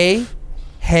 hey,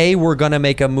 we're going to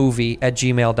make a movie at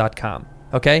gmail.com.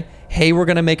 Okay? Hey, we're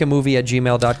going to make a movie at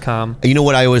gmail.com. You know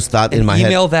what I always thought in my head.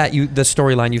 Email that the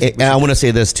storyline you think. And I want to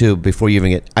say this too before you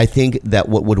even get. I think that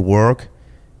what would work,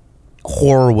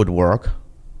 horror would work.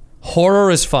 Horror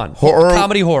is fun.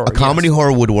 Comedy horror. A comedy yes.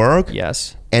 horror would work.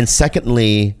 Yes. And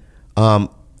secondly,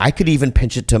 I could even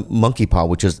pitch it to Monkey Paw,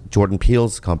 which is Jordan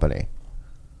Peele's company.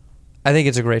 I think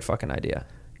it's a great fucking idea.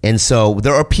 And so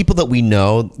there are people that we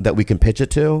know that we can pitch it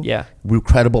to. Yeah. We're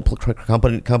credible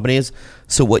companies.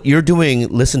 So what you're doing,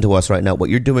 listen to us right now.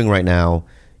 What you're doing right now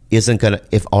isn't going to,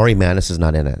 if Ari Manis is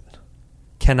not in it,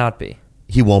 Cannot be.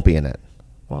 he won't be in it.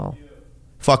 Wow.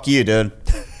 Fuck you, dude.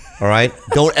 All right?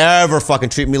 Don't ever fucking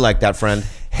treat me like that, friend.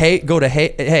 Hey, go to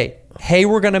hey,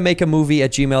 we're going to make a movie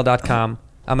at gmail.com.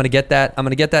 I'm going to get that.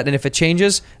 And if it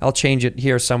changes, I'll change it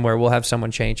here somewhere. We'll have someone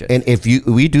change it. And if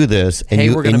we do this and Hey,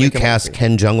 you we're gonna and you make a cast movie.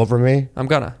 Ken Jeong over me, I'm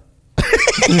gonna.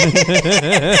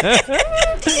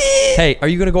 Hey, are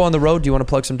you going to go on the road? Do you want to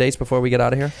plug some dates before we get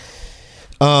out of here?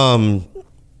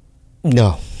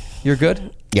 no. You're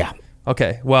good? Yeah.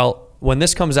 Okay. Well, when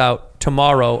this comes out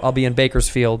tomorrow, I'll be in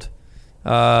Bakersfield.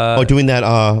 Doing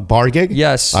that bar gig?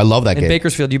 Yes. I love that in gig.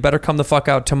 Bakersfield. You better come the fuck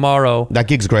out tomorrow. That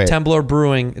gig's great. Temblor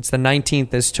Brewing. It's the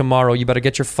 19th is tomorrow. You better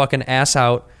get your fucking ass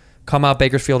out. Come out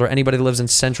Bakersfield or anybody that lives in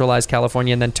centralized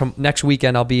California. And then next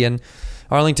weekend I'll be in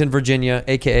Arlington, Virginia,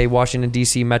 a.k.a. Washington,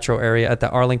 D.C. metro area at the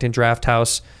Arlington Draft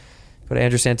House. Go to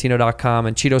andrewsantino.com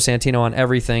and Cheeto Santino on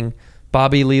everything.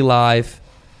 Bobby Lee Live.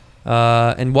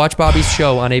 And watch Bobby's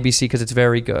show on ABC because it's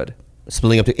very good.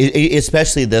 Splitting up to,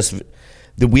 especially this.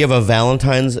 We have a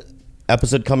Valentine's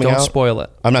episode coming out. Don't spoil it.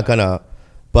 I'm not gonna,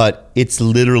 but it's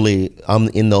literally I'm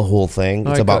in the whole thing. It's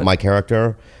All right, about good. my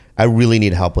character. I really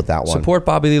need help with that one. Support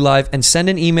Bobby Lee Live and send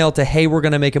an email to hey, we're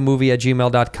going to make a movie at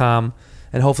gmail.com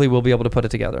and hopefully we'll be able to put it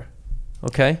together.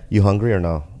 Okay? You hungry or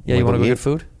no? Yeah, you want to go eat? get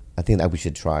food? I think that we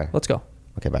should try. Let's go.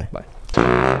 Okay, bye. Bye.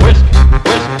 Whisk,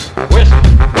 whisk, whisk,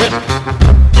 whisk.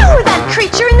 You were that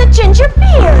creature in the ginger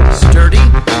beard. Sturdy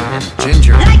and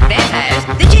ginger. Like vampires,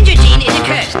 the ginger gene is a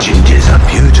curse. Gingers are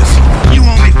beautiful.